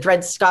with the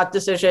Dred Scott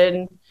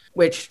decision,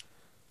 which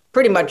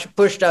pretty much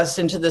pushed us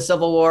into the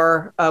Civil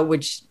War,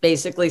 which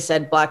basically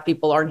said Black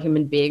people aren't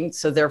human beings,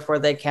 so therefore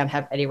they can't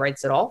have any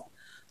rights at all.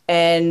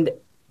 And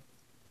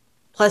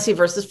Plessy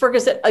versus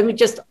Ferguson, I mean,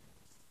 just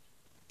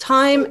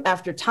time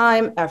after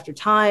time after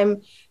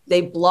time,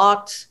 they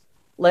blocked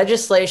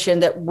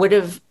legislation that would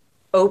have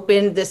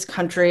opened this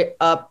country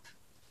up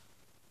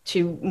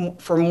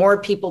for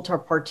more people to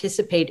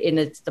participate in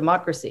its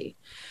democracy.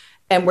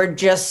 And we're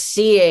just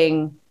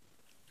seeing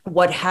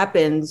what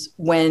happens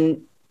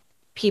when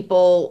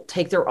people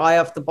take their eye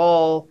off the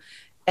ball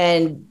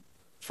and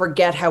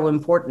forget how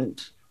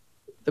important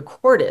the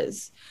court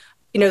is.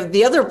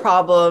 The other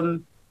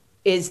problem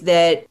is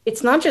that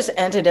it's not just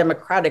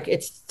anti-democratic,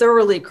 it's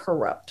thoroughly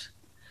corrupt.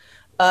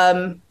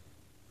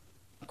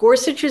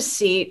 Gorsuch's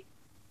seat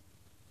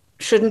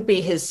shouldn't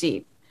be his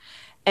seat.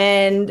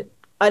 And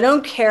I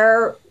don't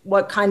care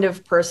what kind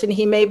of person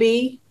he may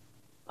be.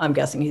 I'm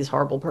guessing he's a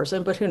horrible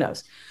person, but who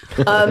knows?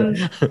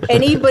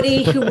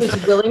 Anybody who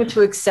was willing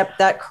to accept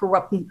that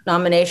corrupt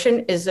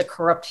nomination is a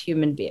corrupt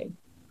human being.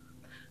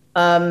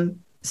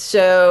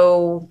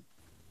 So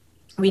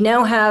we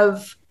now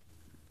have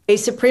a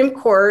Supreme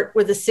Court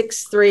with a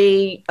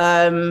 6-3.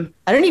 I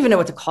don't even know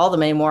what to call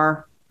them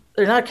anymore.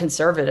 They're not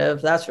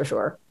conservative, that's for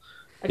sure.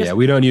 Yeah,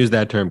 we don't use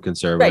that term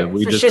conservative. Right,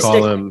 we just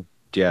call them,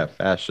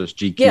 fascist,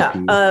 GQP.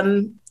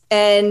 Yeah,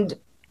 and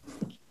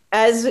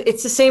as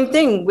it's the same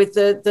thing with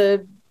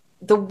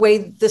the way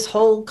this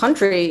whole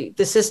country,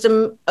 the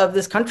system of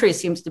this country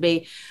seems to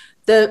be.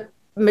 The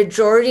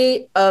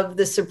majority of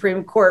the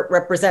Supreme Court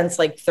represents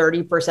like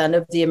 30%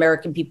 of the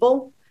American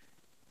people.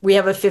 We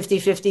have a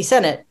 50-50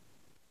 Senate.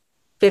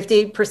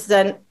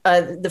 50%,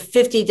 the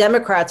 50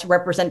 Democrats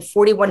represent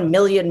 41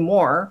 million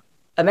more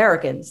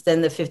Americans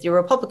than the 50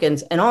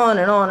 Republicans, and on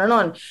and on and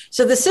on.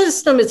 So the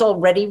system is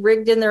already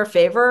rigged in their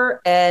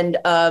favor. And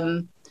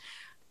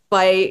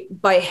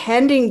by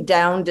handing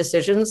down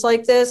decisions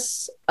like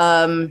this,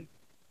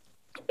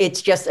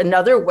 it's just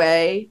another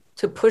way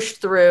to push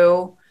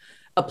through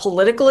a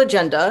political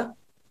agenda.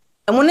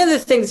 And one of the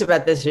things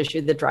about this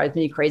issue that drives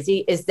me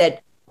crazy is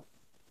that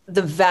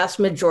the vast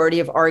majority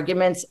of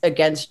arguments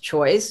against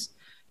choice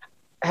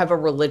have a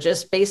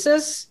religious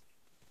basis.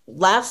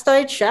 Last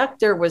I checked,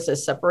 there was a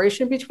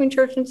separation between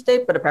church and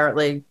state, but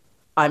apparently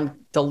I'm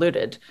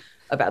deluded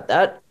about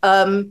that.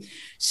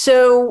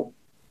 So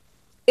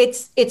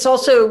it's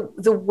also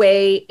the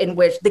way in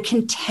which the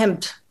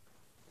contempt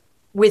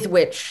with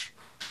which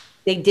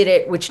they did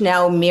it, which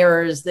now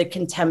mirrors the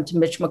contempt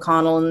Mitch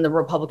McConnell and the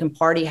Republican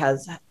Party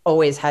has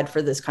always had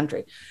for this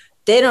country.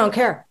 They don't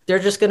care. They're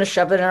just going to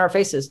shove it in our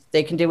faces.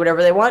 They can do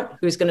whatever they want.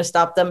 Who's going to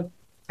stop them?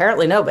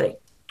 Apparently nobody.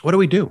 What do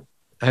we do?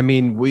 I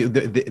mean,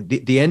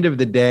 the end of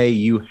the day,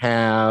 you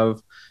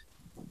have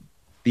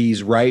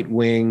these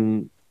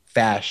right-wing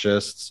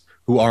fascists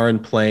who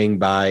aren't playing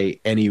by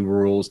any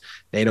rules.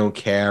 They don't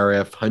care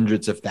if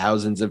hundreds of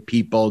thousands of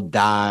people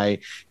die.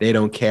 They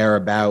don't care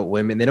about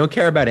women. They don't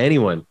care about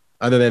anyone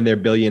other than their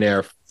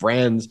billionaire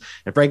friends.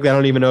 And frankly, I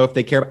don't even know if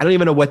they care. I don't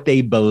even know what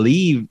they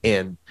believe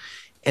in.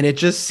 And it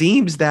just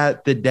seems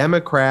that the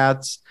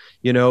Democrats,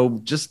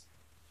 just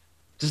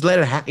let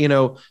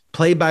it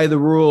play by the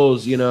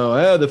rules.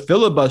 The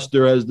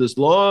filibuster has this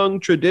long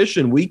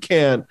tradition. We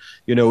can't,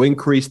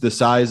 increase the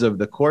size of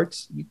the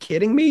courts. You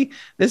kidding me?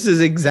 This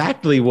is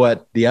exactly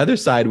what the other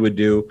side would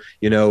do,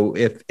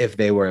 if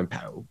they were in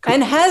power.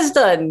 And has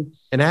done.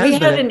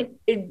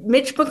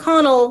 Mitch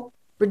McConnell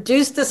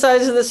reduced the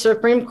size of the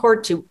Supreme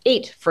Court to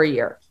 8 for a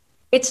year.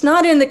 It's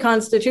not in the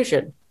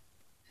Constitution.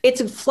 It's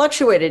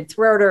fluctuated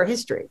throughout our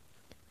history.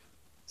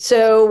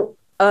 So,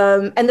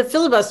 and the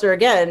filibuster,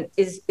 again,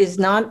 is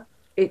not,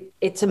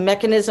 it's a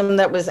mechanism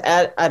that was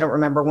I don't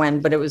remember when,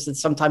 but it was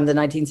sometime in the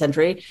 19th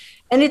century.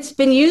 And it's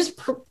been used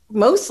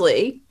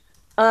mostly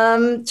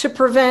to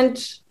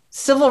prevent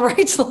civil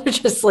rights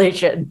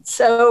legislation.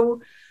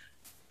 So,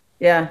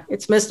 yeah,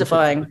 it's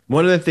mystifying.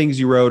 One of the things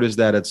you wrote is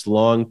that it's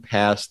long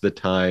past the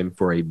time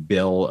for a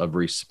bill of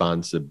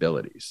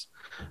responsibilities.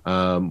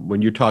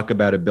 When you talk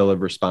about a bill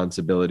of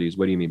responsibilities,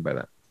 what do you mean by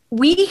that?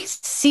 We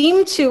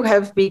seem to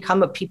have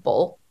become a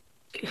people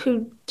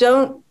who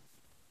don't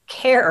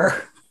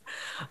care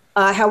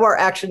how our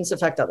actions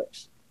affect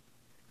others.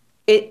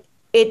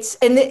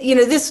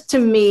 This to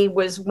me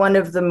was one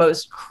of the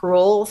most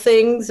cruel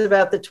things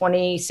about the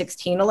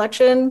 2016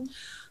 election.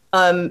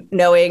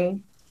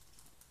 Knowing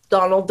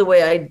Donald the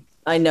way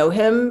I know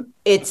him,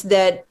 it's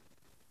that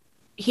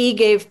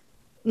he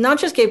not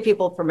just gave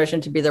people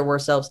permission to be their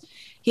worst selves,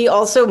 he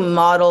also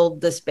modeled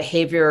this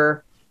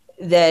behavior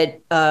that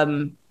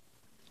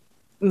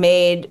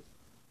made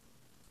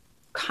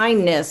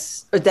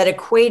kindness, or that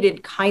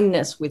equated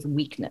kindness with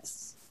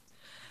weakness.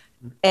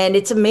 And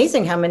it's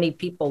amazing how many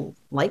people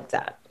like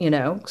that,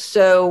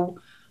 So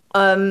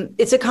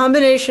it's a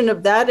combination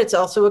of that. It's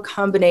also a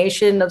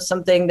combination of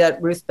something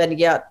that Ruth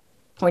Ben-Ghiat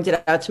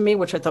pointed out to me,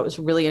 which I thought was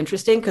really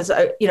interesting, because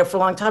for a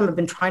long time I've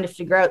been trying to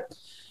figure out,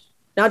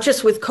 not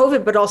just with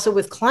COVID, but also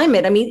with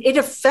climate. I mean, it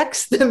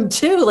affects them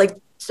too.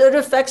 So it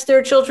affects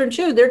their children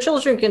too. Their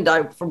children can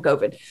die from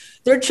COVID.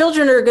 Their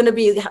children are going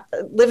to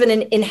live in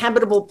an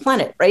inhabitable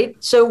planet, right?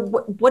 So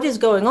what is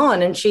going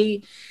on? And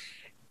she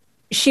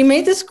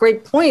made this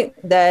great point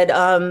that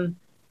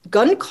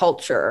gun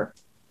culture,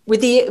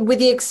 with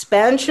the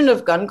expansion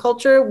of gun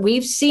culture,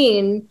 we've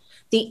seen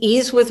the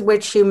ease with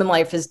which human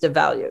life is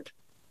devalued.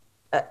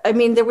 I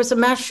mean, there was a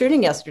mass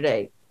shooting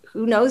yesterday.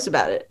 Who knows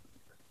about it?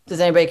 Does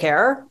anybody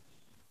care?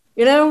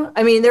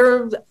 I mean, there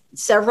are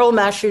several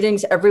mass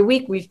shootings every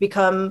week. We've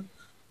become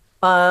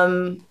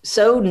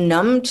so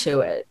numb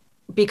to it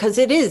because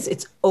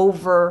it's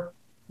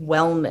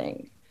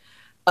overwhelming.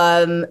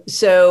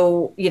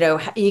 So,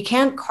 you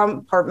can't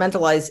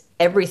compartmentalize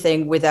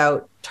everything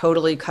without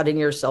totally cutting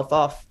yourself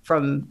off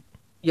from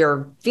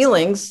your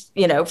feelings,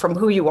 from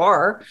who you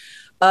are.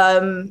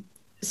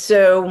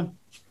 So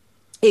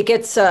it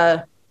gets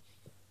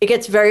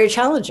very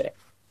challenging.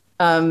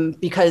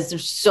 Because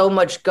there's so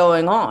much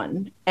going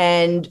on,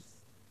 and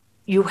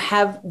you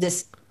have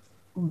this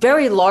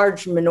very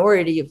large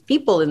minority of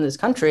people in this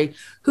country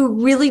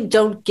who really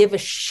don't give a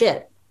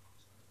shit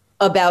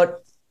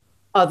about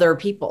other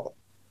people.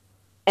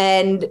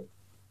 And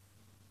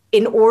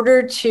in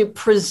order to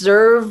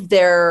preserve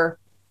their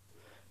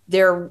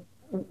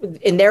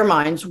in their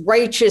minds,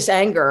 righteous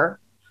anger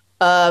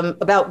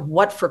about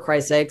what, for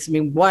Christ's sakes? I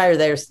mean, why are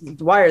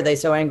they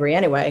so angry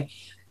anyway?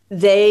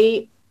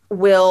 They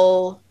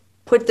will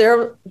put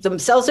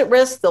themselves at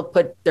risk. They'll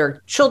put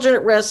their children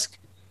at risk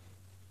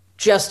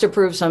just to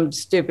prove some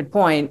stupid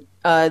point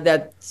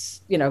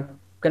that's going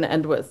to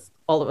end with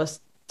all of us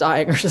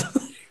dying or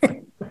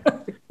something.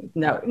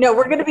 No,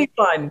 we're going to be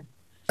fine.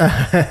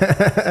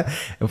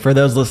 For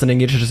those listening,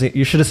 you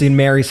should have seen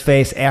Mary's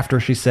face after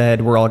she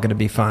said, "We're all going to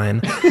be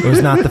fine." It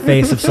was not the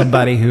face of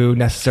somebody who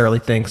necessarily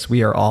thinks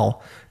we are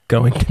all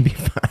going to be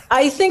fine.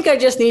 I think I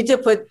just need to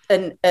put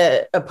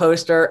a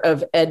poster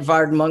of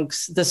Edvard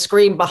Munch's The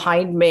Scream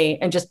behind me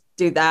and just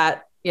do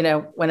that,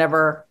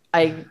 whenever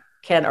I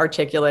can't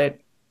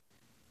articulate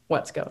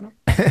what's going on.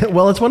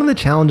 Well, it's one of the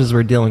challenges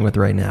we're dealing with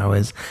right now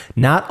is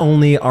not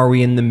only are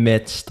we in the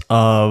midst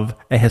of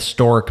a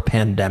historic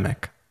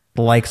pandemic,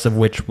 the likes of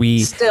which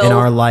we in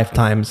our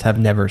lifetimes have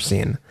never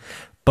seen,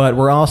 but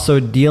we're also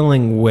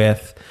dealing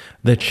with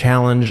the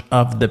challenge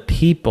of the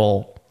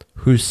people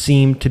who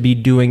seem to be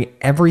doing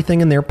everything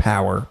in their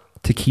power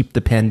to keep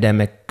the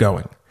pandemic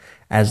going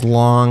as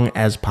long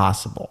as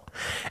possible.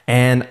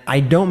 And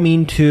I don't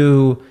mean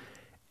to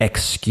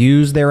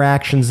excuse their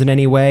actions in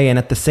any way. And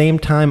at the same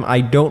time,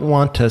 I don't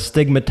want to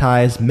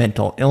stigmatize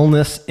mental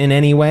illness in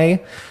any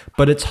way.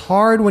 But it's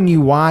hard when you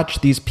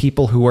watch these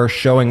people who are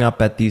showing up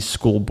at these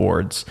school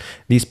boards.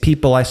 These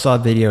people, I saw a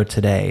video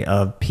today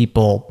of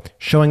people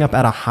showing up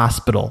at a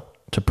hospital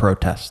to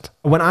protest.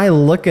 When I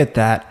look at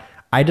that,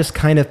 I just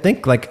kind of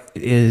think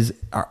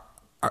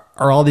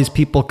are all these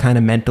people kind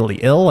of mentally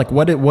ill? Like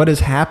what is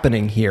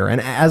happening here? And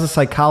as a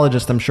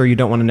psychologist, I'm sure you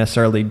don't want to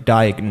necessarily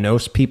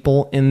diagnose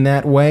people in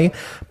that way,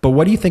 but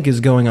what do you think is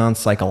going on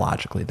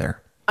psychologically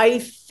there? I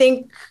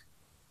think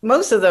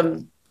most of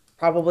them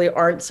probably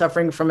aren't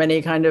suffering from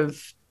any kind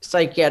of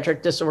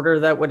psychiatric disorder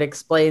that would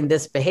explain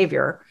this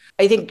behavior.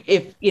 I think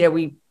if,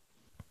 we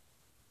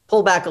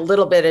pull back a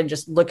little bit and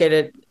just look at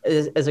it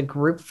as a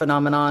group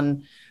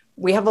phenomenon,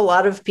 we have a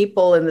lot of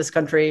people in this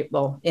country,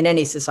 well, in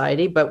any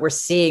society, but we're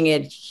seeing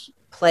it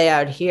play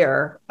out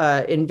here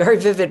in very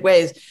vivid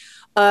ways,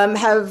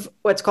 have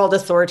what's called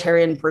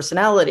authoritarian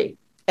personality.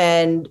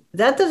 And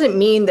that doesn't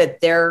mean that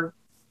they're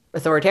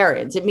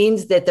authoritarians. It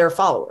means that they're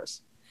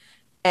followers.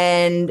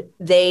 And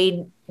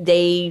they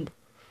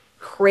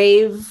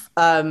crave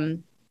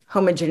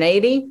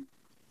homogeneity.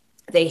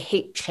 They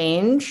hate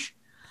change.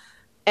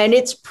 And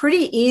it's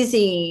pretty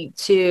easy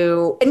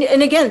to,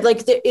 and again,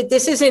 like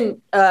this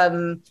isn't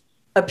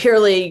a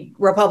purely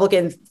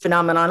Republican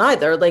phenomenon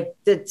either. Like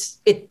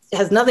it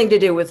has nothing to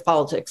do with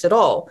politics at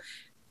all.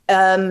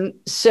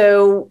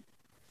 So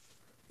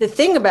the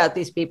thing about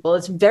these people,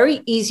 it's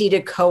very easy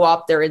to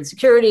co-opt their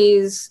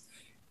insecurities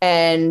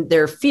and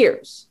their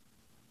fears.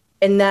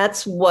 And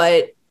that's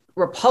what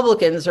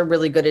Republicans are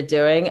really good at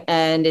doing.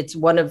 And it's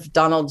one of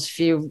Donald's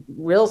few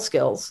real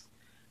skills.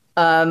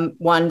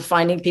 One,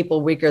 finding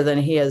people weaker than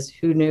he is.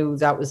 Who knew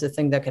that was a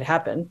thing that could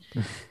happen?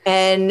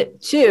 And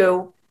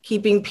two,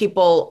 keeping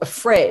people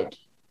afraid.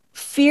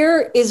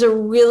 Fear is a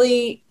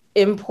really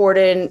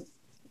important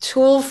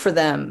tool for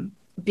them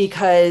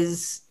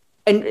because,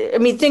 and I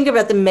mean, think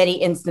about the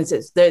many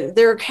instances.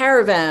 There are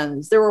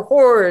caravans, there were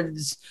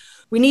hordes.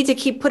 We need to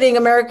keep putting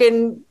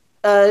American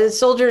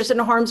soldiers in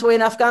harm's way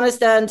in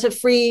Afghanistan to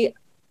free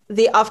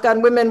the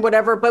Afghan women,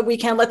 whatever, but we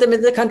can't let them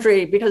into the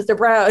country because they're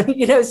brown,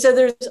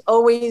 so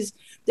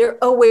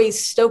they're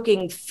always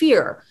stoking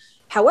fear.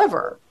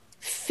 However,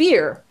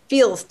 fear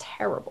feels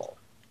terrible.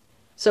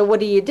 So what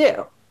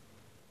do?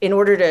 In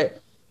order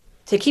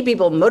to keep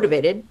people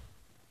motivated,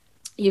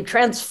 you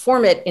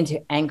transform it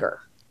into anger,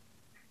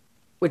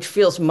 which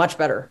feels much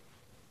better.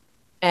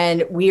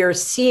 And we are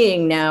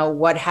seeing now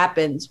what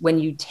happens when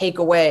you take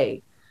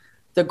away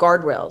the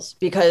guardrails,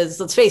 because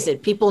let's face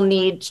it, people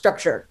need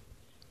structure.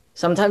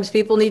 Sometimes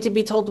people need to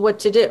be told what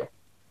to do,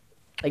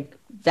 like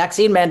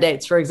vaccine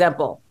mandates, for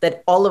example,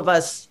 that all of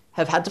us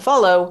have had to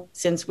follow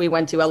since we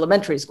went to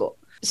elementary school.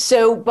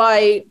 So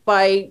by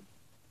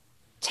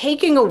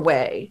taking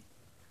away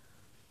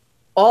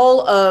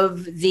all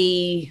of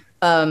the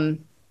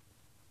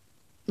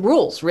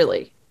rules,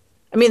 really.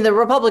 I mean, the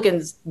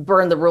Republicans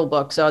burned the rule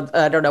book, so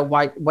I don't know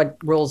what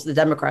rules the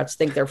Democrats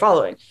think they're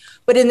following.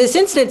 But in this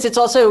instance, it's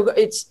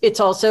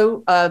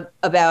also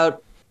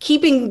about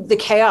keeping the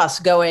chaos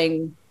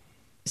going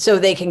so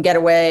they can get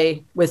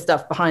away with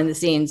stuff behind the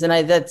scenes.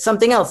 And that's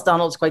something else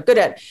Donald's quite good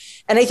at.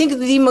 And I think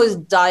the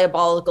most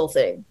diabolical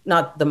thing,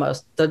 the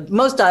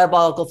most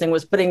diabolical thing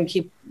was putting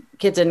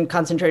kids in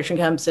concentration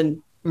camps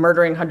and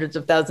murdering hundreds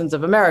of thousands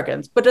of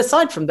Americans. But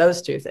aside from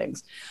those two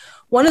things,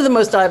 one of the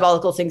most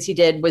diabolical things he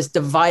did was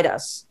divide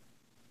us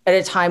at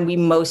a time we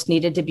most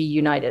needed to be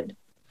united,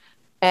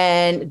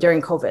 and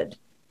during COVID.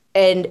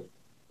 And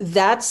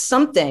that's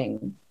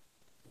something,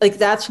 like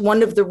that's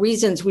one of the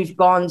reasons we've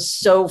gone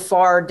so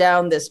far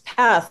down this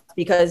path,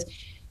 because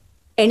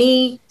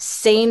any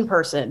sane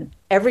person,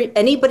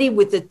 anybody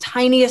with the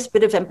tiniest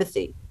bit of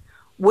empathy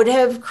would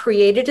have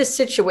created a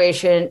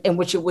situation in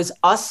which it was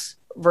us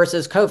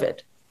versus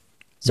COVID.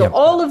 So Yep.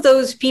 All of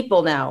those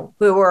people now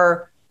who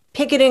are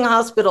picketing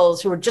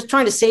hospitals, who are just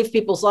trying to save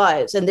people's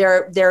lives, and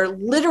they're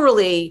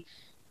literally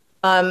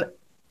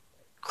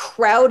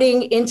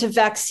crowding into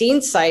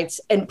vaccine sites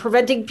and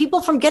preventing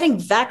people from getting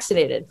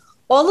vaccinated.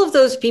 All of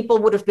those people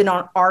would have been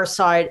on our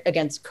side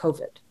against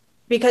COVID.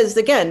 Because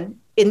again,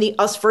 in the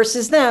us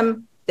versus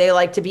them, they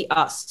like to be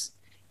us.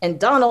 And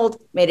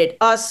Donald made it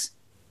us,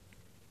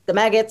 the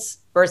maggots,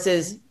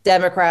 versus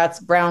Democrats,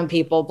 brown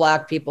people,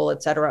 black people,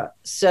 et cetera.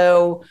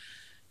 So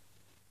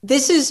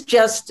this is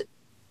just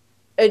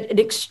an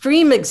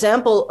extreme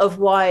example of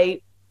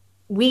why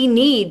we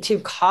need to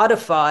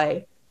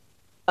codify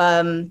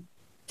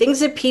things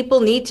that people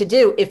need to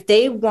do if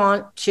they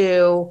want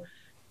to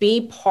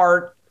be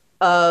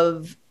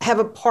have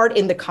a part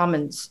in the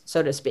commons,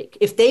 so to speak.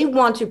 If they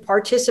want to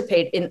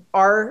participate in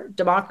our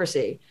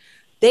democracy,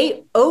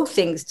 they owe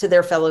things to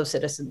their fellow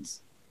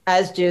citizens,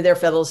 as do their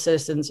fellow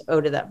citizens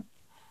owe to them.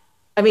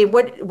 I mean,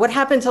 what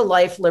happened to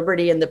life,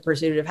 liberty, and the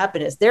pursuit of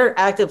happiness? They're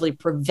actively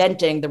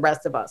preventing the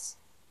rest of us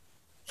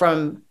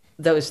from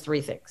those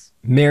three things.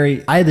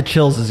 Mary, I had the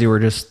chills as you were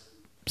just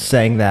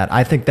saying that.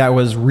 I think that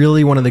was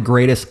really one of the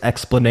greatest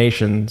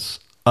explanations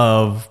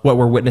of what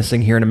we're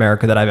witnessing here in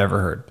America that I've ever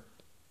heard,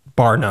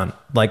 bar none.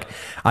 Like,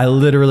 I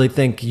literally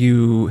think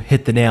you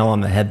hit the nail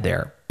on the head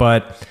there.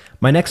 But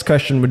my next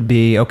question would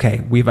be,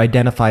 okay, we've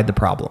identified the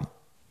problem.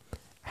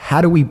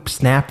 How do we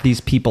snap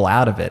these people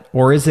out of it?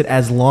 Or is it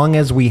as long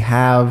as we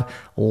have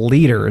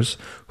leaders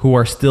who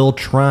are still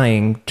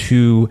trying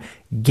to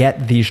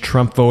get these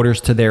Trump voters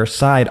to their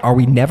side, are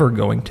we never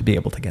going to be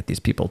able to get these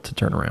people to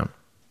turn around?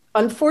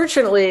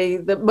 Unfortunately,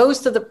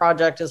 most of the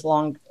project is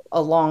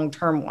a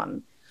long-term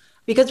one.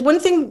 Because one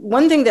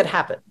thing that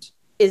happened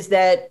is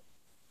that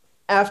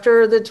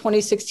after the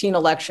 2016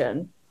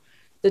 election,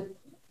 the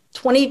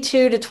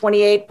 22 to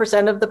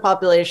 28% of the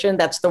population,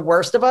 that's the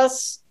worst of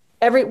us.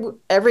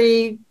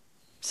 Every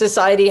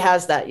society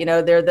has that. You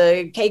know, they're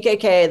the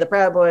KKK, the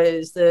Proud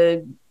Boys,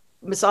 the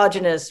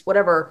misogynists,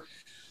 whatever.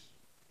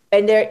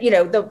 And they're, you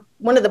know,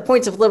 one of the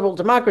points of liberal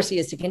democracy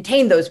is to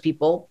contain those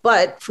people.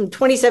 But from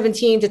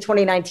 2017 to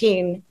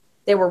 2019,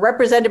 they were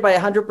represented by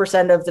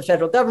 100% of the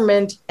federal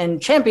government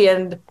and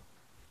championed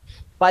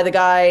by the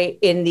guy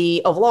in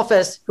the Oval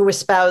Office who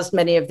espoused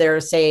many of their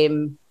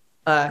same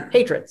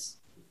hatreds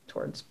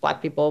towards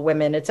Black people,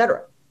 women, et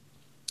cetera.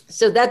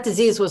 So that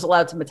disease was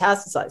allowed to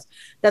metastasize.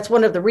 That's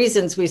one of the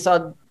reasons we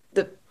saw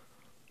the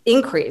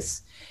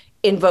increase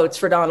in votes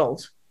for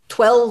Donald.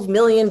 12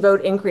 million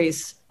vote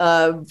increase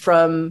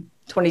from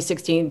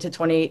 2016 to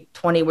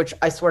 2020, which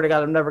I swear to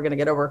God, I'm never going to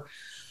get over.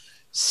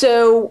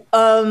 So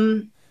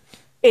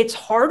it's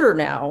harder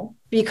now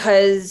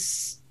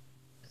because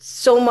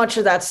so much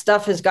of that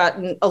stuff has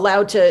gotten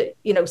allowed to,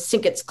 you know,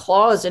 sink its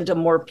claws into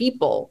more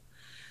people.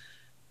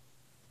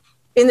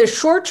 In the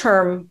short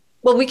term,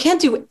 well, we can't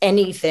do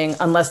anything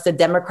unless the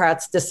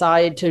Democrats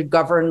decide to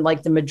govern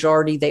like the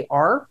majority they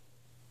are.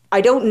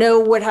 I don't know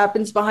what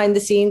happens behind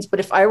the scenes, but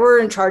if I were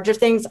in charge of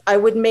things, I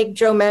would make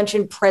Joe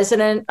Manchin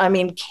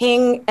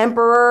king,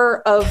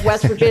 emperor of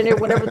West Virginia,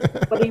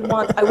 what he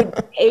wants. I would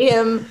pay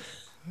him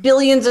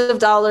billions of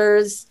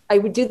dollars. I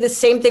would do the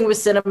same thing with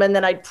Cinnamon.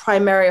 Then I'd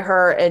primary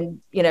her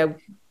and, you know,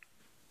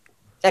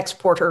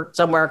 export her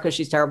somewhere because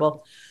she's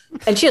terrible.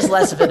 And she has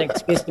less of an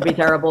excuse to be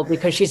terrible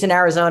because she's in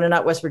Arizona,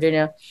 not West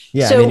Virginia.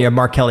 Yeah, so, I mean, you have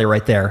Mark Kelly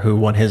right there who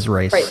won his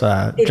race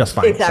just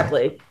fine.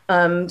 Exactly.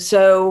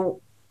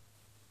 So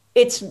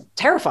it's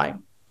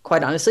terrifying,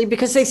 quite honestly,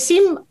 because they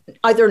seem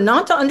either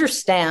not to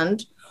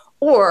understand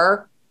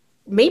or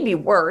maybe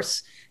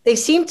worse,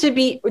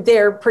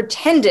 they're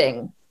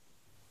pretending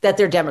that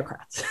they're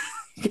Democrats.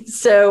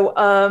 So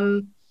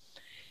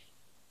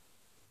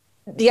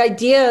the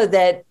idea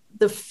that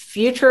the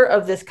future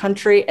of this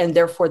country and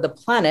therefore the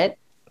planet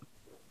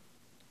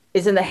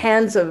is in the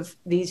hands of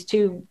these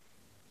two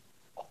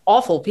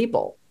awful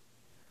people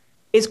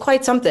is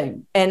quite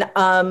something. And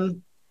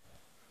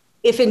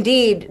if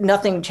indeed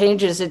nothing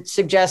changes, it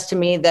suggests to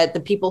me that the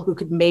people who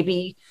could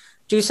maybe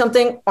do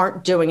something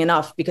aren't doing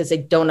enough because they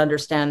don't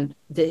understand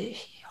the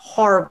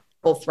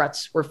horrible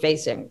threats we're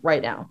facing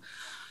right now.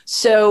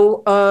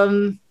 So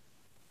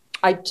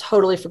I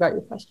totally forgot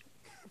your question.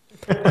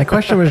 My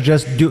question was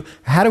just,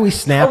 how do we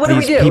snap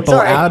these people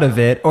out of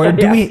it? Or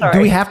do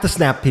we have to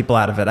snap people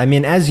out of it? I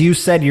mean, as you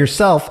said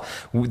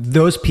yourself,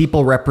 those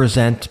people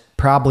represent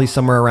probably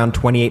somewhere around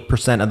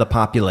 28% of the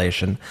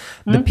population.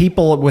 Mm-hmm. The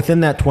people within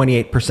that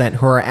 28%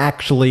 who are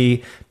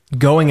actually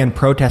going and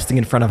protesting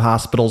in front of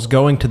hospitals,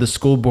 going to the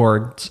school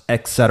boards,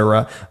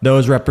 etc.,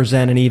 those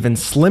represent an even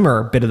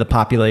slimmer bit of the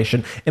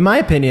population. In my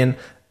opinion,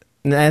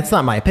 it's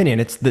not my opinion,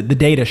 it's the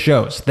data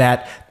shows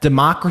that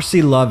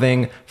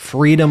democracy-loving,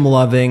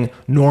 freedom-loving,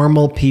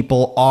 normal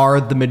people are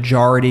the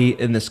majority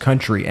in this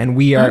country. And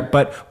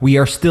but we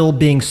are still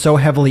being so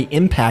heavily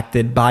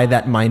impacted by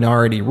that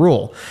minority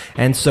rule.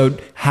 And so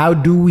how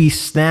do we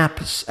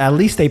snap at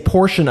least a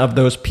portion of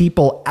those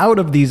people out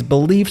of these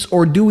beliefs,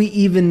 or do we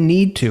even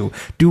need to?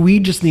 Do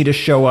we just need to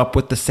show up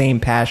with the same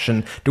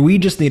passion? Do we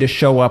just need to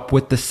show up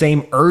with the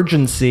same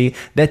urgency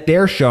that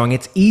they're showing?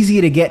 It's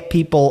easy to get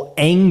people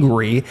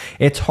angry.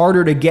 It's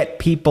harder to get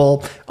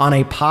people on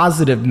a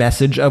positive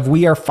message of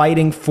we are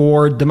fighting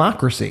for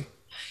democracy.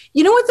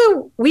 You know what,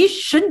 though? We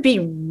should be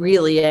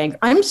really angry.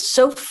 I'm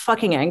so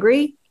fucking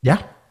angry.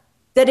 Yeah.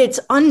 That it's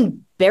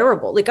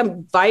unbearable. Like,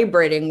 I'm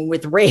vibrating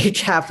with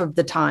rage half of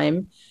the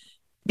time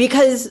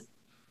because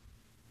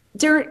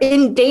they're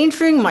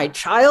endangering my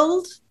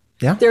child.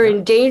 Yeah. They're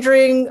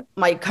endangering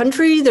my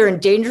country. They're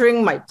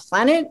endangering my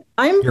planet.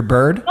 Your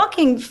bird?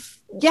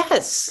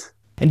 Yes.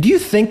 And do you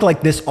think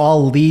like this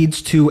all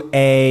leads to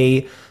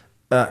a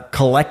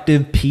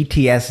collective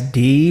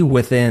PTSD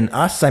within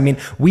us? I mean,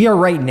 we are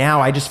right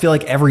now, I just feel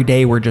like every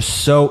day we're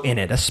just so in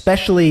it,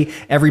 especially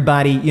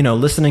everybody,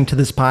 listening to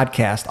this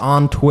podcast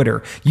on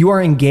Twitter. You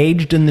are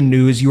engaged in the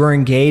news. You are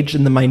engaged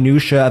in the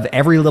minutia of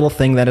every little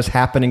thing that is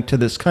happening to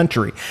this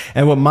country.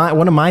 And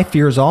one of my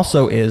fears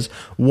also is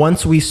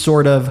once we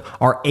sort of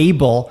are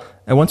able,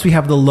 and once we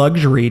have the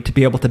luxury to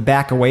be able to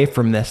back away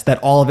from this, that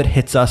all of it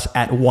hits us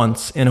at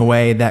once in a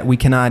way that we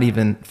cannot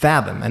even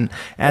fathom. And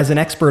as an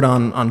expert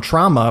on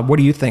trauma, what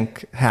do you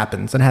think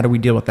happens and how do we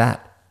deal with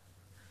that?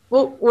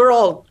 Well, we're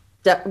all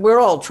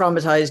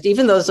traumatized,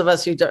 even those of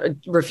us who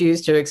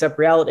refuse to accept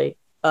reality.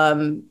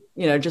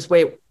 Just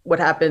wait what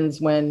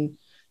happens when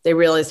they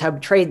realize how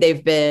betrayed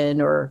they've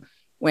been, or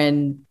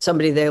when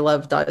somebody they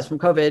love dies from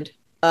COVID,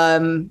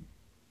 and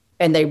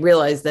they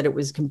realize that it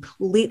was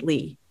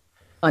completely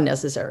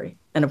unnecessary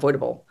and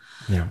avoidable.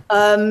 Yeah.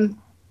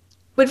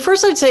 But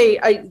first I'd say,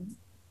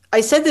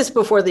 I said this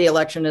before the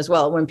election as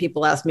well, when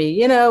people asked me,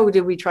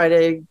 did we try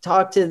to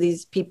talk to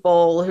these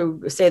people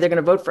who say they're going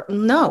to vote for?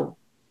 No,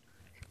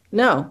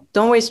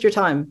 don't waste your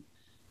time.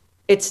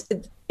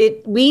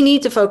 We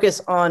need to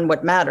focus on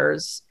what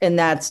matters. And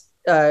that's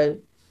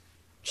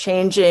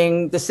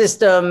changing the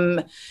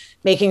system,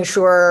 making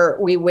sure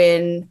we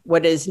win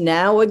what is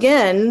now,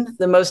 again,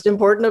 the most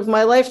important of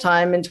my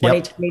lifetime in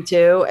 2022.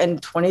 Yep.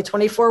 And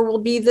 2024 will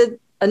be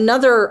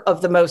another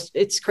of the most,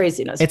 it's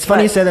craziness. It's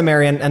funny you say that,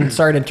 Mary, and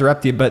sorry to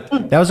interrupt you, but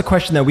that was a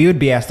question that we would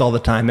be asked all the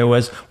time. It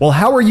was, well,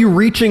 how are you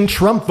reaching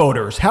Trump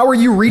voters? How are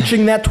you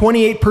reaching that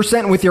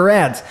 28% with your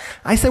ads?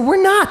 I said,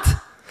 we're not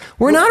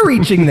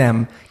reaching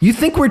them. You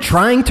think we're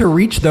trying to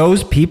reach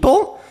those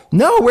people?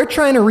 No, we're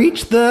trying to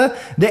reach the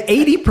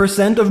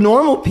 80% of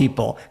normal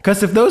people.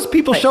 Because if those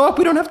people show up,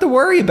 we don't have to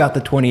worry about the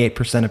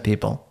 28% of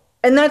people.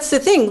 And that's the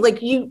thing.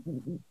 Like you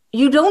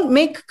don't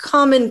make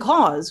common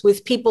cause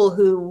with people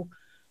who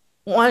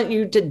want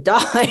you to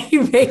die,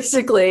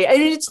 basically.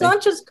 And it's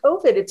not just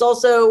COVID. It's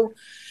also,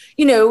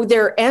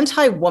 they're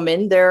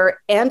anti-woman, they're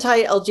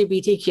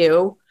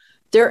anti-LGBTQ,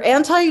 they're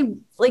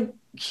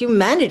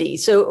humanity.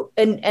 So,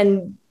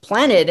 and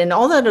planet and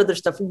all that other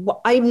stuff.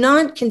 I'm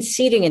not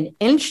conceding an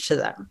inch to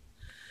them.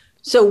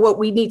 So what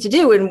we need to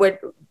do, and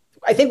what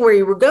I think where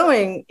you were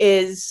going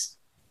is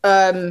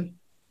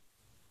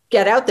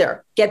get out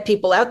there, get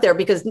people out there,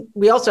 because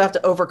we also have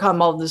to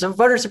overcome all of the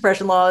voter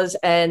suppression laws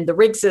and the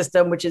rig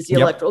system, which is the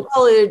electoral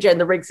college, and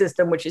the rig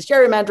system, which is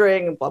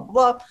gerrymandering and blah,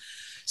 blah, blah.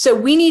 So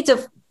we need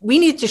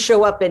to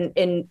show up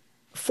in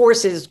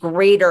forces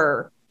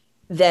greater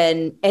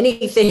than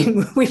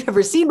anything we've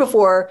ever seen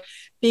before,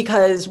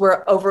 because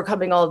we're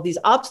overcoming all of these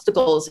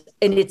obstacles.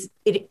 And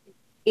it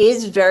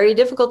is very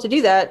difficult to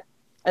do that.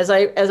 As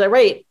I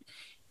write,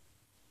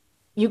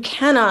 you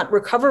cannot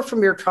recover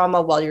from your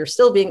trauma while you're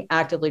still being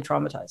actively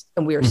traumatized.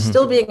 And we are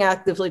still being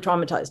actively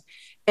traumatized.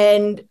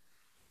 And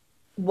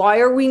why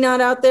are we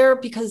not out there?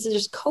 Because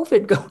there's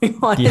COVID going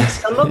on. Yeah. And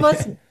some of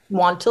us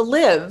want to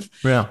live.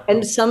 Yeah.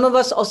 And some of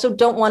us also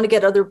don't want to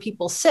get other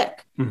people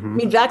sick. I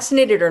mean,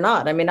 vaccinated or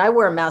not. I mean, I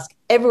wear a mask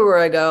everywhere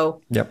I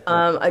go. Yep.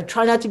 I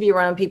try not to be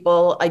around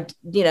people. I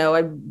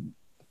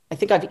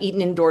think I've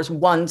eaten indoors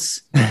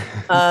once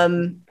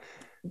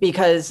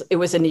because it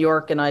was in New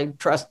York and I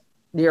trust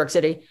New York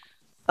City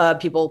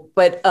people.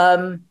 But,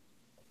 how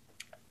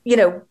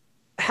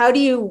do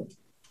you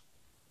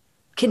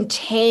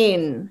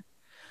contain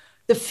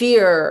the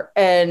fear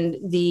and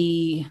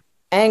the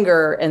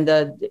anger and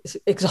the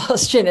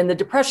exhaustion and the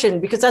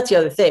depression? Because that's the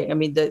other thing. I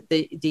mean,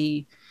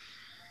 the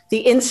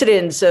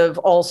incidence of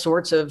all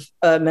sorts of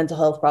mental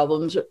health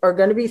problems are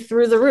going to be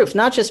through the roof,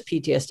 not just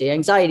PTSD,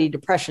 anxiety,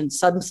 depression,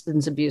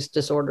 substance abuse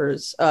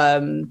disorders,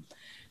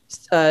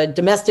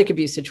 domestic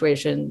abuse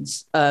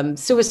situations,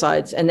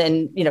 suicides, and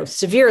then,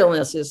 severe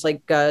illnesses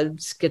like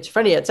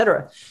schizophrenia, et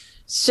cetera.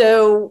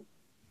 So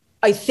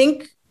I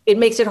think it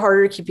makes it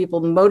harder to keep people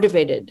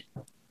motivated.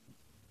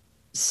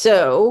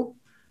 So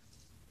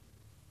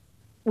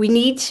we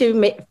need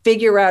to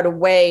figure out a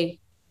way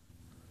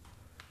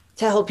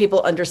to help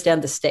people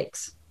understand the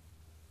stakes.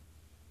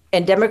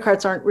 And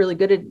Democrats aren't really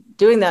good at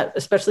doing that,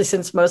 especially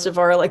since most of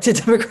our elected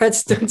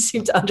Democrats don't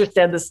seem to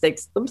understand the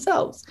stakes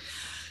themselves.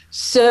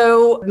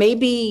 So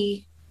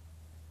maybe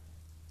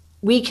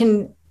we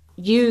can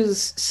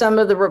use some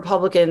of the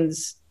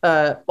Republicans'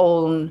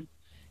 own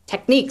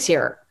techniques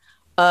here.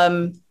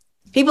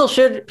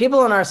 People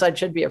on our side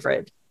should be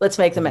afraid. Let's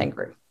make them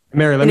angry.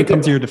 Mary, let me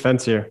come to your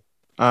defense here.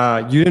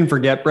 You didn't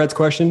forget Brett's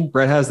question.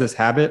 Brett has this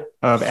habit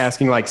of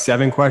asking like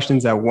 7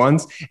 questions at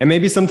once, and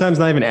maybe sometimes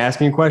not even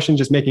asking a question,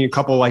 just making a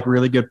couple like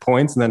really good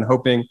points and then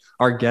hoping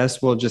our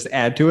guests will just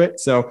add to it.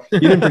 So you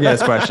didn't forget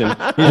his question.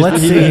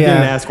 He didn't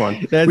ask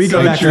one. That's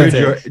so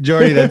true,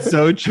 Jordy. That's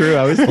so true.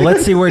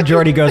 Let's see where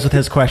Jordy goes with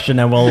his question,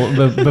 and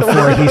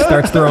before he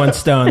starts throwing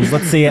stones.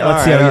 Let's see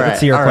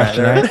your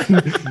question. Right?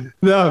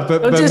 No,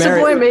 but don't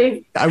disappoint Mary,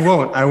 me. I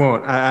won't.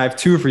 I have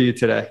 2 for you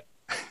today.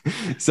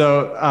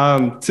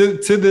 So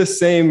to this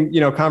same,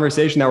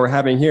 conversation that we're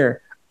having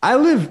here, I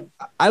live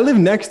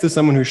next to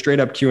someone who's straight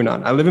up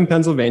QAnon. I live in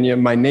Pennsylvania.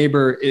 My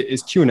neighbor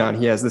is QAnon.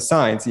 He has the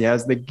signs, he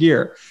has the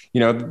gear,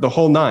 the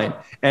whole nine.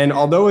 And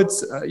although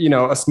it's,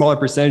 a smaller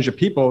percentage of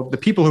people, the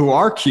people who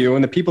are Q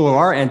and the people who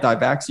are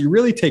anti-vax, you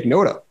really take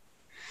note of.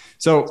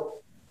 So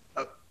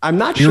I'm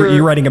not sure.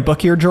 You're writing a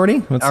book here,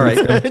 Jordy? All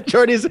right.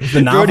 Jordy's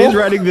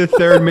writing the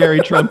third Mary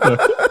Trump book.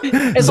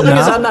 As long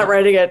as I'm not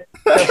writing it.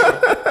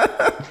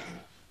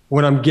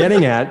 What I'm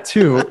getting at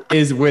too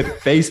is with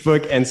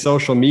Facebook and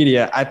social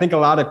media, I think a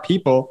lot of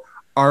people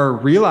are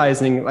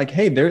realizing like,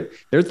 hey,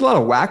 there's a lot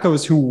of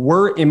wackos who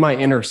were in my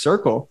inner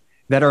circle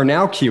that are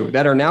now Q,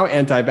 that are now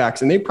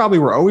anti-vax. And they probably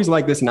were always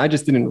like this. And I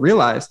just didn't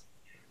realize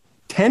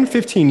 10,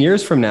 15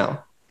 years from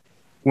now,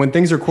 when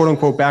things are quote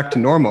unquote back to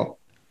normal,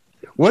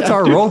 what's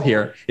our role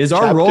here? Is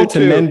our role to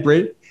mend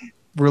bridge?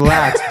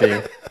 Relax,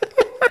 Dave.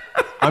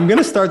 I'm going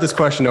to start this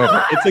question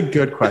over. It's a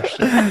good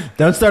question.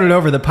 Don't start it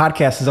over. The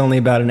podcast is only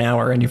about an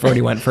hour and you've already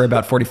went for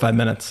about 45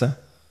 minutes. So.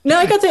 No,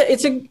 I got that.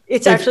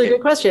 It's actually a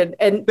good question.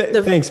 And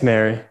thanks,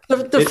 Mary.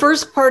 The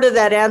first part of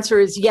that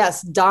answer is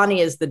yes, Donnie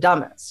is the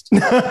dumbest.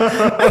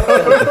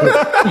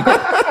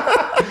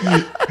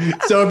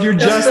 So if you're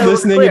just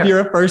listening, if you're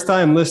a first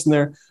time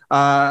listener,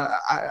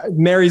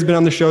 Mary's been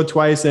on the show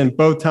twice, and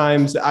both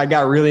times I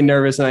got really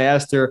nervous and I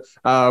asked her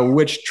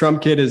which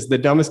Trump kid is the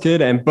dumbest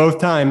kid. And both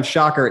times,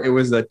 shocker, it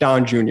was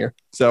Don Jr.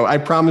 So I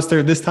promised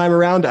her this time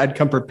around I'd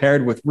come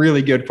prepared with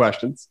really good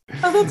questions.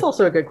 Oh, that's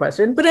also a good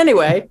question. But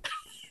anyway,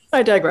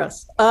 I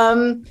digress.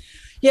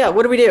 Yeah,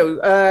 what do we do?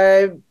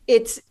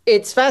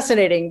 It's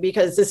fascinating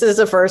because this is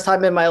the first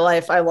time in my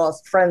life I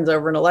lost friends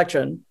over an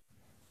election.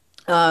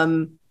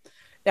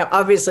 Now,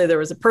 obviously, there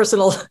was a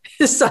personal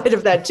side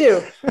of that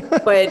too,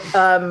 but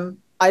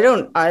I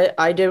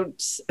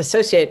don't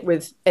associate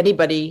with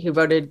anybody who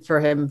voted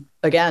for him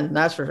again.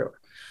 That's for sure.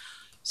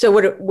 So,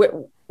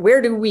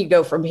 where do we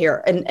go from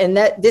here? And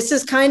that this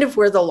is kind of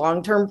where the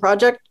long-term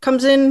project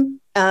comes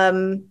in.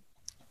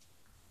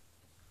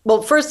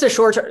 Well, first, the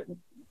short term.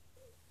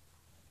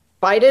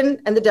 Biden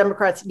and the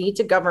Democrats need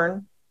to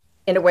govern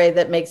in a way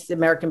that makes the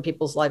American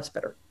people's lives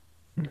better.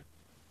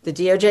 The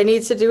DOJ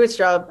needs to do its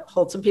job,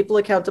 hold some people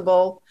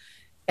accountable,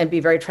 and be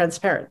very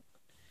transparent.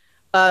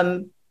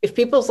 If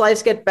people's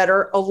lives get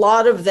better, a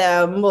lot of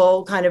them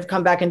will kind of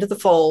come back into the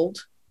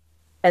fold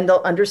and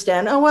they'll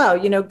understand, oh, wow,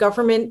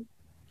 government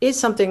is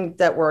something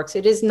that works.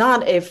 It is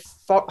not a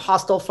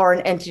hostile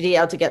foreign entity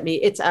out to get me.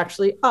 It's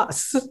actually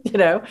us,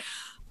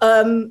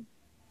 The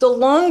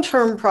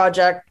long-term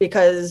project,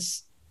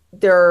 because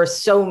there are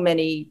so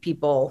many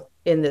people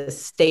in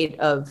this state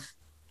of,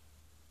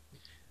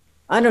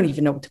 I don't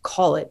even know what to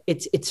call it.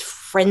 It's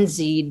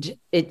frenzied.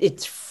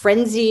 It's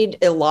frenzied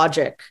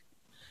illogic.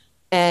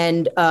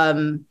 And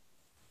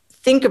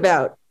think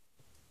about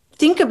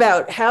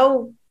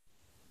how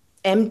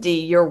empty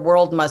your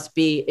world must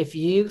be if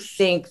you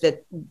think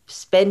that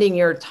spending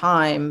your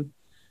time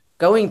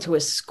going to a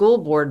school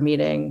board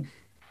meeting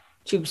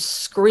to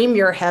scream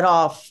your head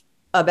off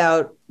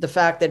about the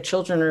fact that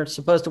children are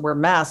supposed to wear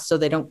masks so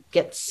they don't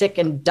get sick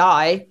and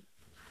die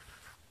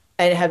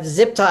and have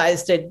zip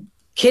ties to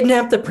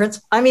kidnap the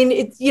prince. I mean,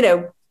 it's,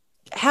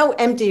 how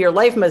empty your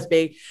life must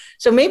be.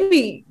 So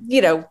maybe,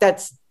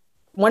 that's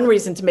one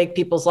reason to make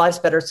people's lives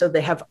better so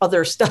they have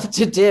other stuff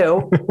to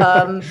do.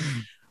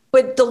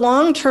 But the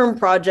long-term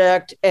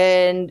project,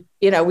 and,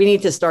 we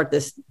need to start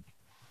this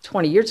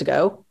 20 years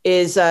ago,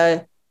 is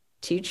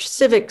teach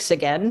civics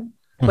again,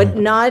 but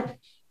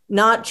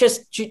not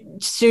just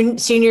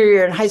senior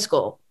year in high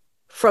school.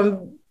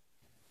 From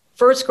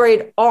first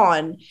grade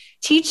on,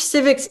 teach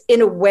civics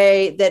in a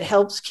way that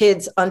helps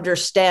kids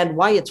understand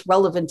why it's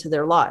relevant to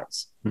their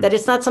lives, that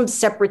it's not some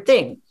separate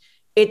thing.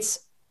 It's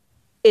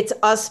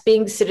us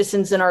being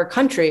citizens in our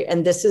country.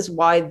 And this is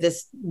why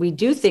we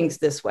do things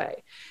this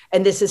way.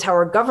 And this is how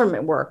our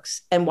government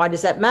works. And why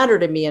does that matter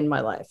to me in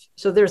my life?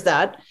 So there's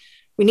that.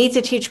 We need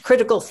to teach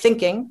critical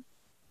thinking.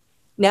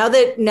 Now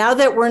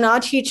that we're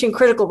not teaching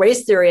critical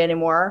race theory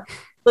anymore,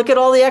 look at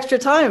all the extra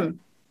time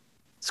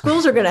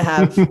schools are going to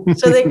have.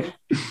 So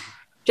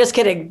just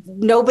kidding.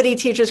 Nobody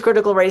teaches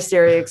critical race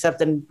theory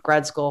except in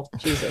grad school.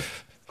 Jesus,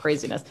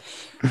 craziness.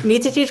 We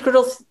need to teach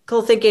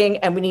critical thinking,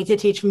 and we need to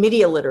teach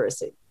media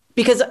literacy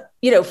because,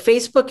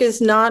 Facebook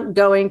is not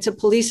going to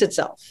police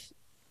itself.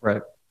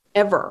 Right.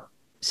 Ever.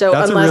 So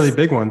that's a really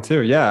big one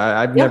too. Yeah.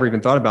 I've never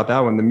even thought about that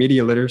one. The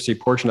media literacy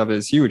portion of it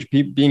is huge.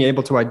 Being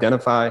able to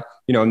identify,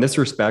 in this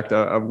respect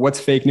of what's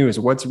fake news,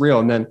 what's real,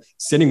 and then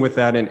sitting with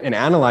that and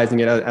analyzing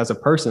it as a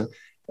person,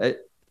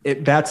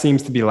 that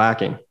seems to be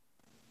lacking.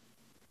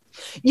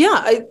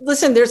 Yeah.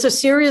 Listen, there's a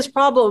serious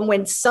problem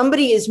when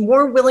somebody is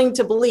more willing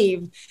to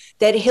believe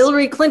that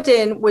Hillary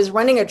Clinton was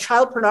running a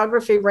child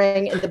pornography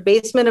ring in the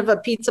basement of a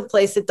pizza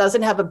place that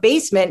doesn't have a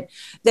basement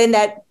than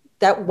that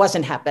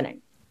wasn't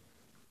happening.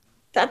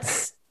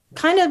 That's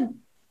kind of,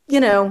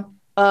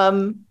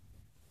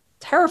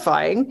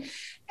 terrifying.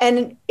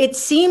 And it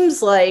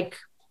seems like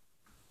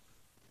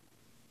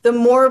the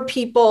more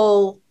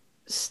people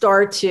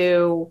start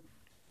to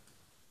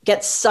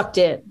get sucked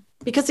in.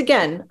 Because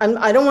again,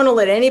 I don't want to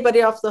let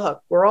anybody off the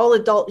hook. We're all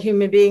adult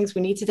human beings.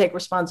 We need to take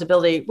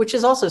responsibility, which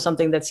is also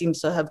something that seems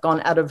to have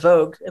gone out of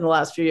vogue in the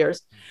last few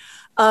years.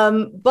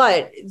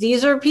 But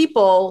these are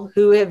people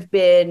who have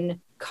been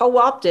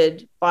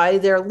co-opted by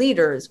their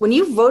leaders. When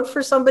you vote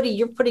for somebody,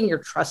 you're putting your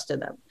trust in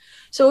them.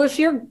 So if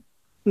your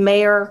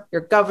mayor,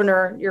 your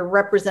governor, your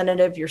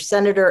representative, your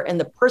senator, and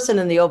the person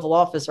in the Oval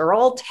Office are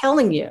all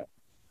telling you,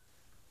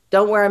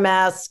 don't wear a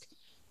mask,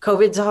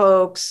 COVID's a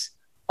hoax,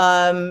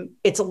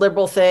 it's a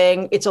liberal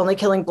thing, it's only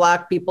killing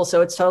Black people,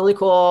 so it's totally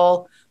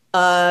cool.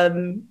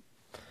 And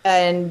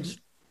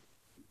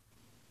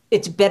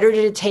it's better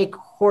to take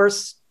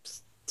horse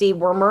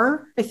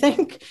dewormer, I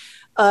think,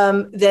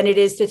 than it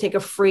is to take a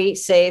free,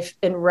 safe,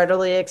 and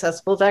readily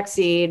accessible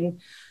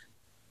vaccine.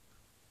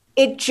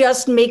 It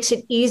just makes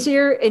it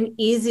easier and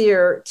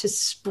easier to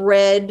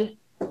spread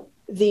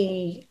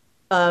the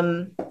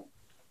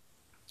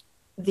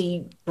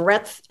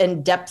breadth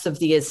and depth of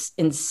the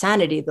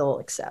insanity they'll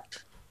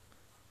accept.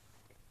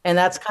 And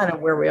that's kind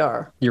of where we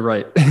are. You're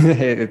right.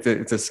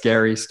 It's a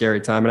scary, scary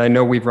time. And I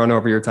know we've run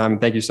over your time.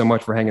 And thank you so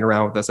much for hanging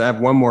around with us. I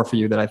have one more for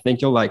you that I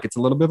think you'll like. It's a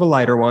little bit of a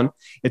lighter one.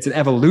 It's an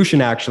evolution,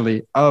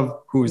 actually,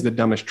 of who's the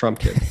dumbest Trump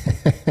kid.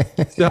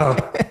 So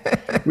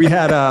we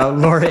had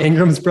Laura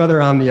Ingram's brother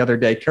on the other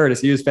day,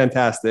 Curtis. He was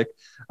fantastic.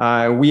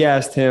 We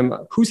asked him,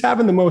 who's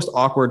having the most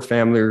awkward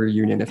family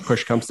reunion if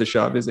push comes to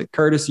shove? Is it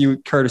Curtis,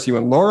 you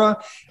and Laura?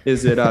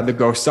 Is it the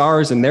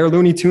Gosars and their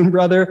Looney Tune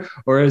brother?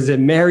 Or is it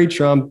Mary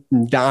Trump,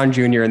 Don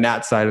Jr. and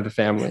that side of the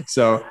family?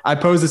 So I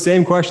pose the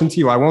same question to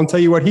you. I won't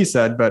tell you what he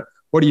said, but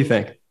what do you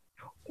think?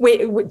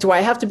 Wait, do I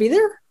have to be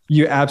there?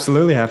 You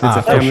absolutely have to. It's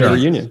a family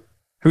reunion.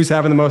 Who's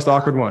having the most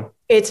awkward one?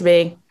 It's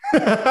me.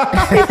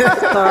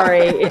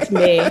 Sorry, it's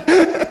me.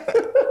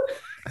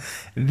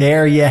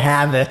 There you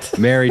have it.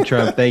 Mary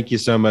Trump, thank you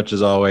so much,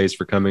 as always,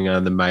 for coming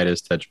on the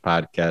Midas Touch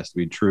podcast.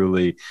 We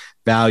truly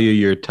value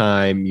your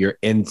time, your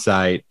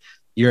insight.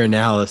 Your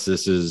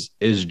analysis is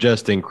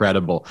just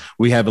incredible.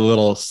 We have a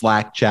little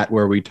Slack chat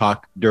where we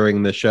talk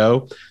during the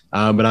show,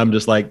 but I'm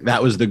just like,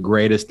 that was the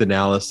greatest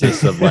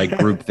analysis of like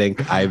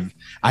groupthink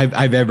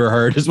I've ever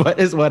heard is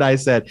what I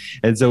said.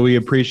 And so we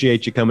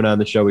appreciate you coming on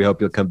the show. We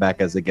hope you'll come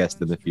back as a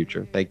guest in the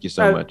future. Thank you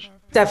so much.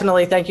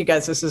 Definitely. Thank you,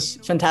 guys. This is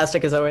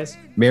fantastic, as always.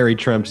 Mary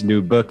Trump's new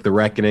book, The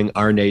Reckoning,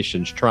 Our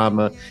Nation's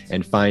Trauma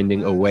and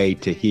Finding a Way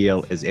to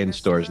Heal, is in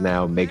stores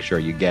now. Make sure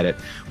you get it.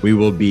 We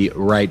will be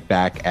right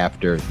back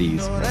after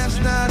these. No, that's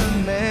not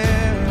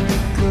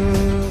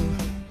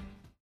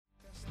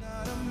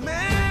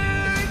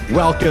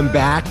Welcome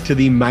back to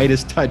the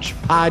Midas Touch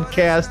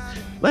podcast.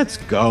 Let's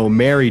go.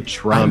 Mary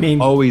Trump,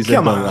 always a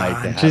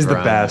delight to have She's her the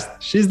on. best.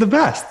 She's the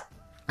best.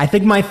 I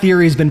think my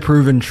theory has been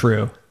proven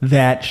true,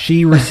 that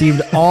she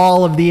received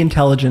all of the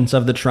intelligence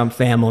of the Trump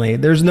family.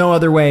 There's no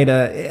other way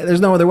to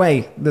even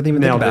think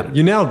about it.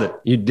 You nailed it.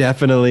 You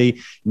definitely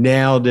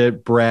nailed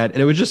it, Brett.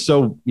 And it was just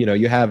so,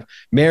 you have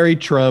Mary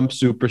Trump,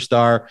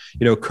 superstar,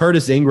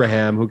 Curtis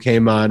Ingraham, who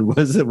came on.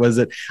 Was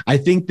it? I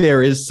think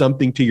there is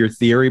something to your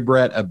theory,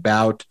 Brett,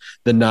 about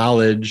the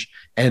knowledge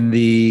and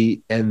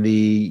the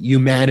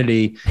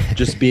humanity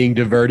just being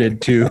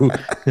diverted to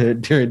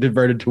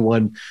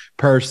one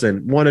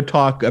person. Want to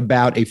talk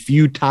about a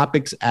few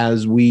topics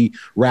as we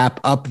wrap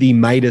up the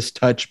Midas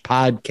Touch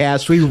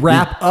podcast. We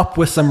wrap up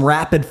with some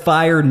rapid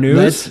fire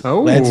news.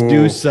 Let's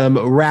do some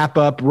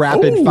rapid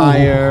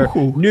fire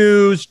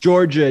news.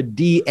 Georgia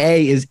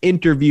DA is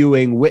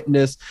interviewing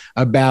witness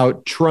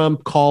about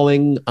Trump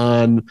calling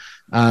on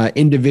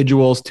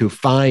individuals to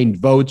find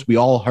votes. We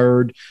all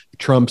heard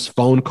Trump's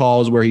phone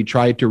calls where he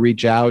tried to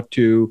reach out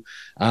to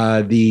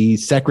the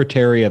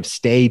Secretary of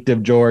State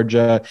of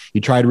Georgia. He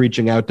tried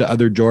reaching out to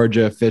other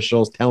Georgia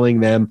officials,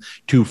 telling them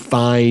to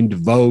find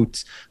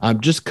votes,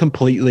 just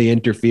completely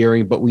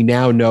interfering. But we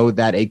now know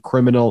that a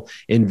criminal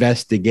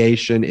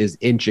investigation is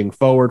inching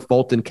forward.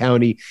 Fulton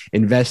County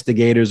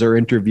investigators are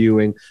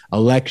interviewing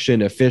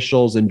election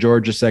officials, and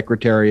Georgia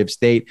Secretary of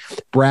State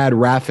Brad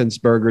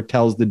Raffensperger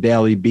tells the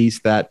Daily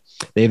Beast that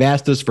they've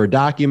asked us for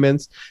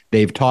documents.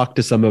 They've talked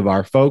to some of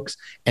our folks,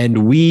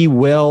 and we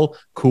will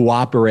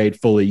cooperate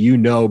fully.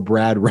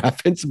 Brad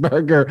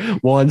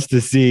Raffensperger wants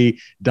to see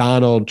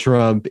Donald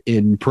Trump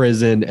in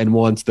prison and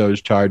wants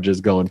those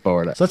charges going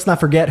forward. So let's not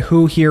forget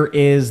who here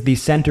is the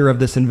center of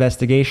this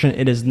investigation.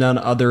 It is none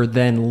other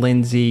than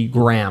Lindsey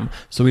Graham.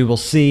 So we will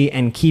see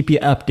and keep you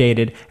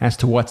updated as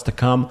to what's to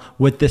come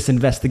with this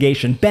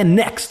investigation. Ben,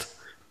 next.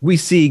 We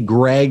see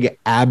Greg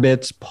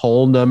Abbott's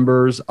poll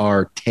numbers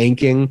are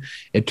tanking.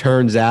 It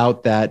turns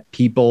out that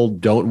people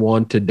don't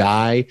want to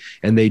die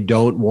and they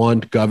don't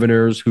want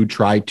governors who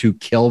try to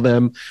kill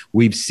them.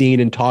 We've seen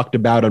and talked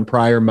about on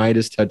prior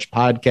Midas Touch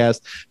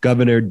podcasts,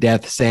 Governor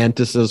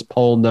DeSantis's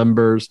poll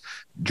numbers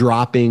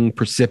dropping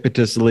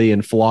precipitously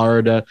in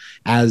Florida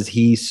as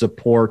he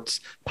supports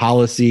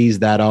policies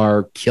that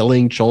are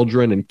killing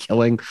children and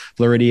killing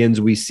Floridians.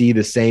 We see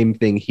the same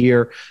thing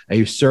here.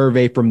 A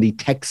survey from the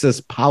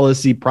Texas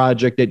Policy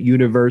Project at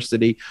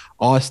University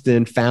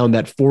Austin found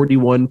that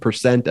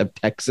 41% of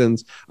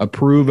Texans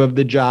approve of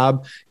the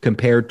job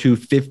compared to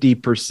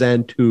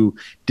 50% who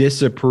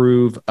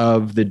disapprove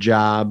of the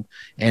job.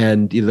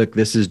 And look,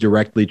 this is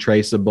directly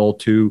traceable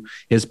to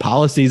his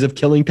policies of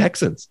killing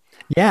Texans.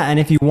 Yeah, and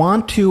if you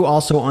want to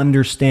also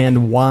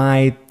understand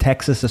why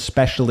Texas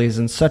especially is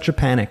in such a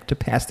panic to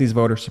pass these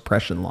voter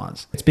suppression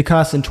laws, it's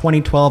because in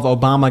 2012,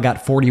 Obama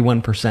got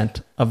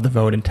 41% of the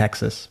vote in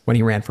Texas when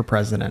he ran for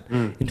president.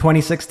 In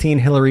 2016,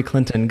 Hillary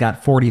Clinton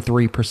got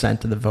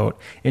 43% of the vote.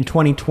 In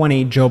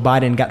 2020, Joe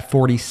Biden got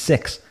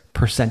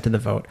 46% of the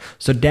vote.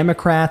 So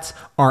Democrats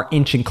are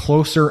inching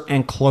closer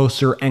and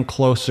closer and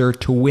closer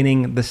to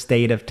winning the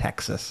state of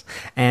Texas.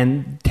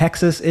 And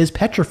Texas is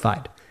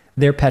petrified.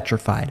 They're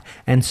petrified.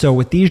 And so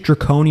with these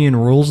draconian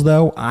rules,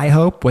 though, I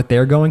hope what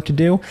they're going to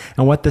do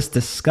and what this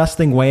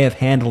disgusting way of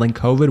handling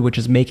COVID, which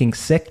is making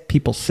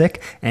people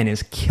sick and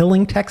is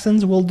killing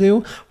Texans, will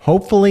do,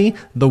 hopefully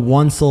the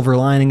one silver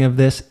lining of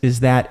this is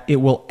that it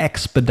will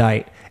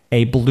expedite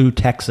a blue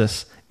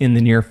Texas in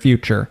the near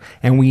future.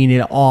 And we need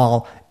to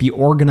all be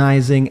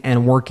organizing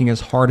and working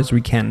as hard as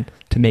we can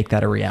to make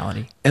that a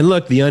reality. And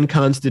look, the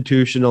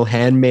unconstitutional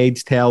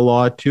Handmaid's Tale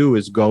law, too,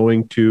 is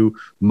going to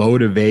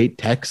motivate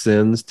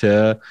Texans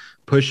to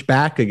push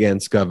back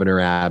against Governor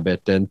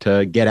Abbott and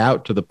to get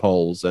out to the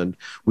polls. And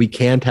we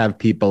can't have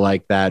people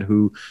like that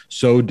who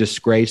so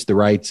disgrace the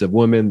rights of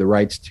women, the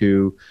rights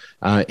to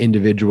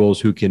individuals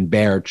who can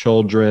bear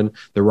children,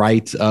 the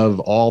rights of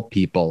all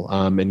people.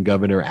 And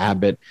Governor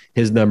Abbott,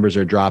 his numbers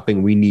are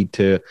dropping.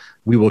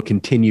 We will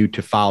continue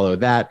to follow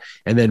that.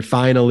 And then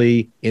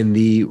finally, in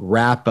the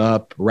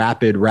rapid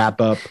wrap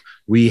up,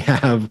 we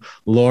have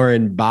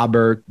Lauren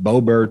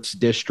Boebert's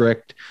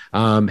district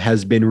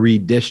has been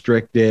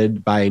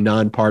redistricted by a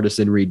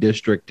nonpartisan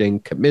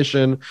redistricting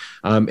commission.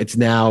 It's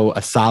now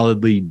a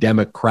solidly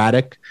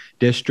Democratic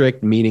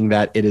district, meaning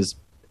that it is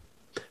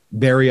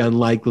very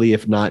unlikely,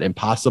 if not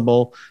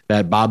impossible,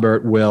 that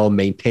Boebert will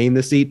maintain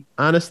the seat.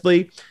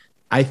 Honestly,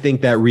 I think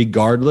that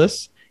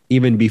regardless,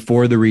 even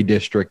before the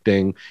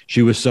redistricting,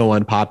 she was so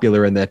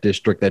unpopular in that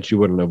district that she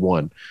wouldn't have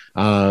won.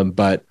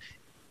 But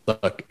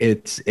look,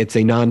 it's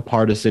a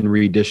nonpartisan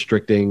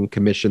redistricting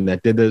commission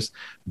that did this,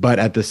 but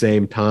at the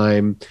same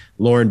time,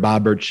 Lauren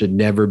Boebert should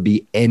never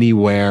be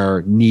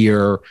anywhere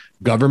near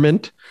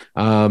government.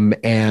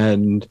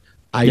 And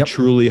I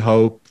truly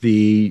hope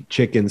the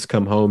chickens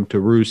come home to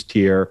roost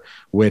here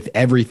with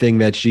everything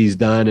that she's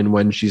done. And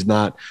when she's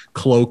not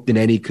cloaked in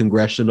any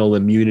congressional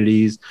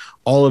immunities,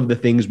 all of the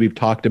things we've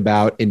talked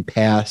about in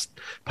past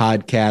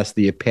podcasts,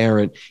 the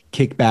apparent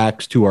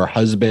kickbacks to her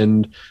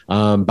husband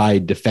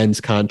by defense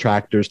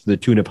contractors to the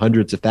tune of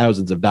hundreds of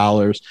thousands of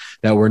dollars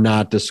that were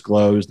not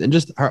disclosed, and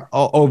just her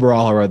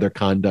overall her other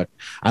conduct.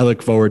 I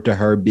look forward to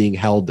her being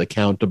held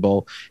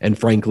accountable and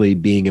frankly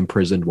being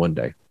imprisoned one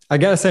day. I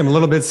gotta say, I'm a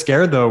little bit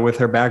scared though, with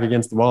her back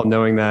against the wall,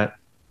 knowing that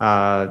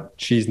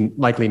she's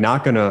likely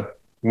not going to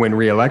win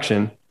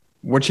re-election.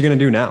 What's she going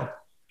to do now?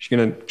 She's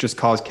going to just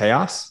cause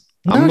chaos?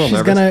 No,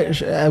 she's going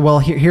to, well,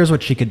 here's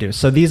what she could do.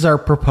 So these are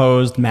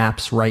proposed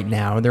maps right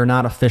now. They're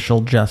not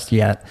official just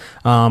yet.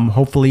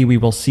 Hopefully we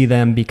will see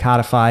them be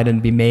codified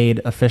and be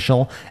made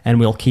official, and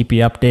we'll keep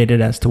you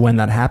updated as to when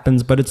that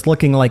happens. But it's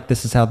looking like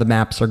this is how the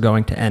maps are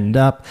going to end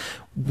up.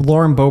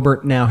 Lauren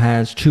Boebert now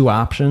has two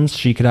options.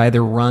 She could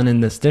either run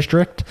in this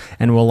district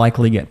and will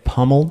likely get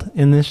pummeled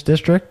in this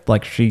district,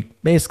 like she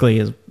basically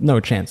has no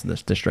chance in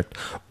this district,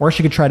 or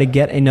she could try to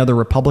get another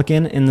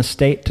Republican in the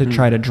state to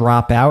try to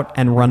drop out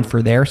and run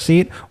for their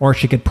seat, or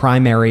she could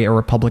primary a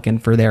Republican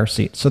for their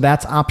seat. So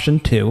that's option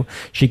 2.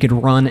 She could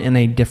run in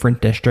a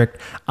different district.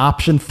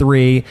 Option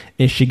 3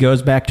 is she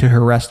goes back to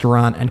her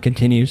restaurant and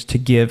continues to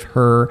give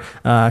her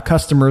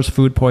customers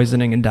food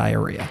poisoning and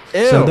diarrhea.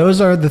 Ew. So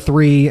those are the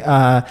three.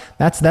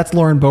 That's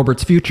Lauren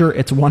Boebert's future.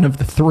 It's one of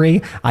the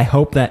three. I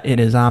hope that it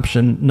is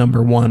option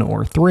number 1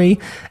 or 3,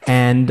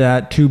 and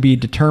to be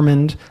determined.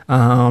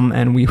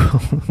 And we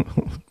will.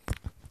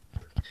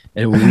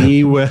 And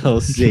we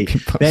will see.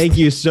 Thank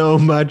you so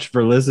much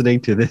for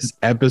listening to this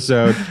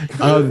episode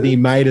of the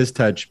Midas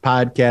Touch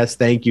podcast.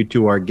 Thank you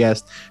to our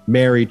guest,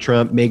 Mary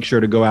Trump. Make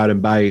sure to go out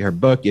and buy her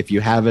book if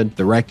you haven't,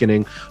 The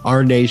Reckoning,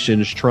 Our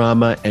Nation's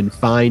Trauma and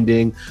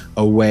Finding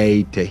a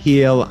Way to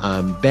Heal.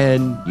 I'm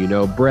Ben, you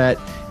know Brett,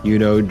 you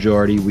know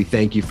Jordy. We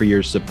thank you for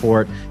your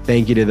support.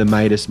 Thank you to the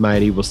Midas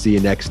Mighty. We'll see you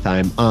next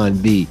time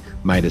on the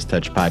Midas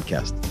Touch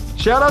podcast.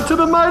 Shout out to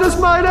the Midas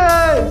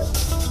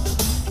Mighty!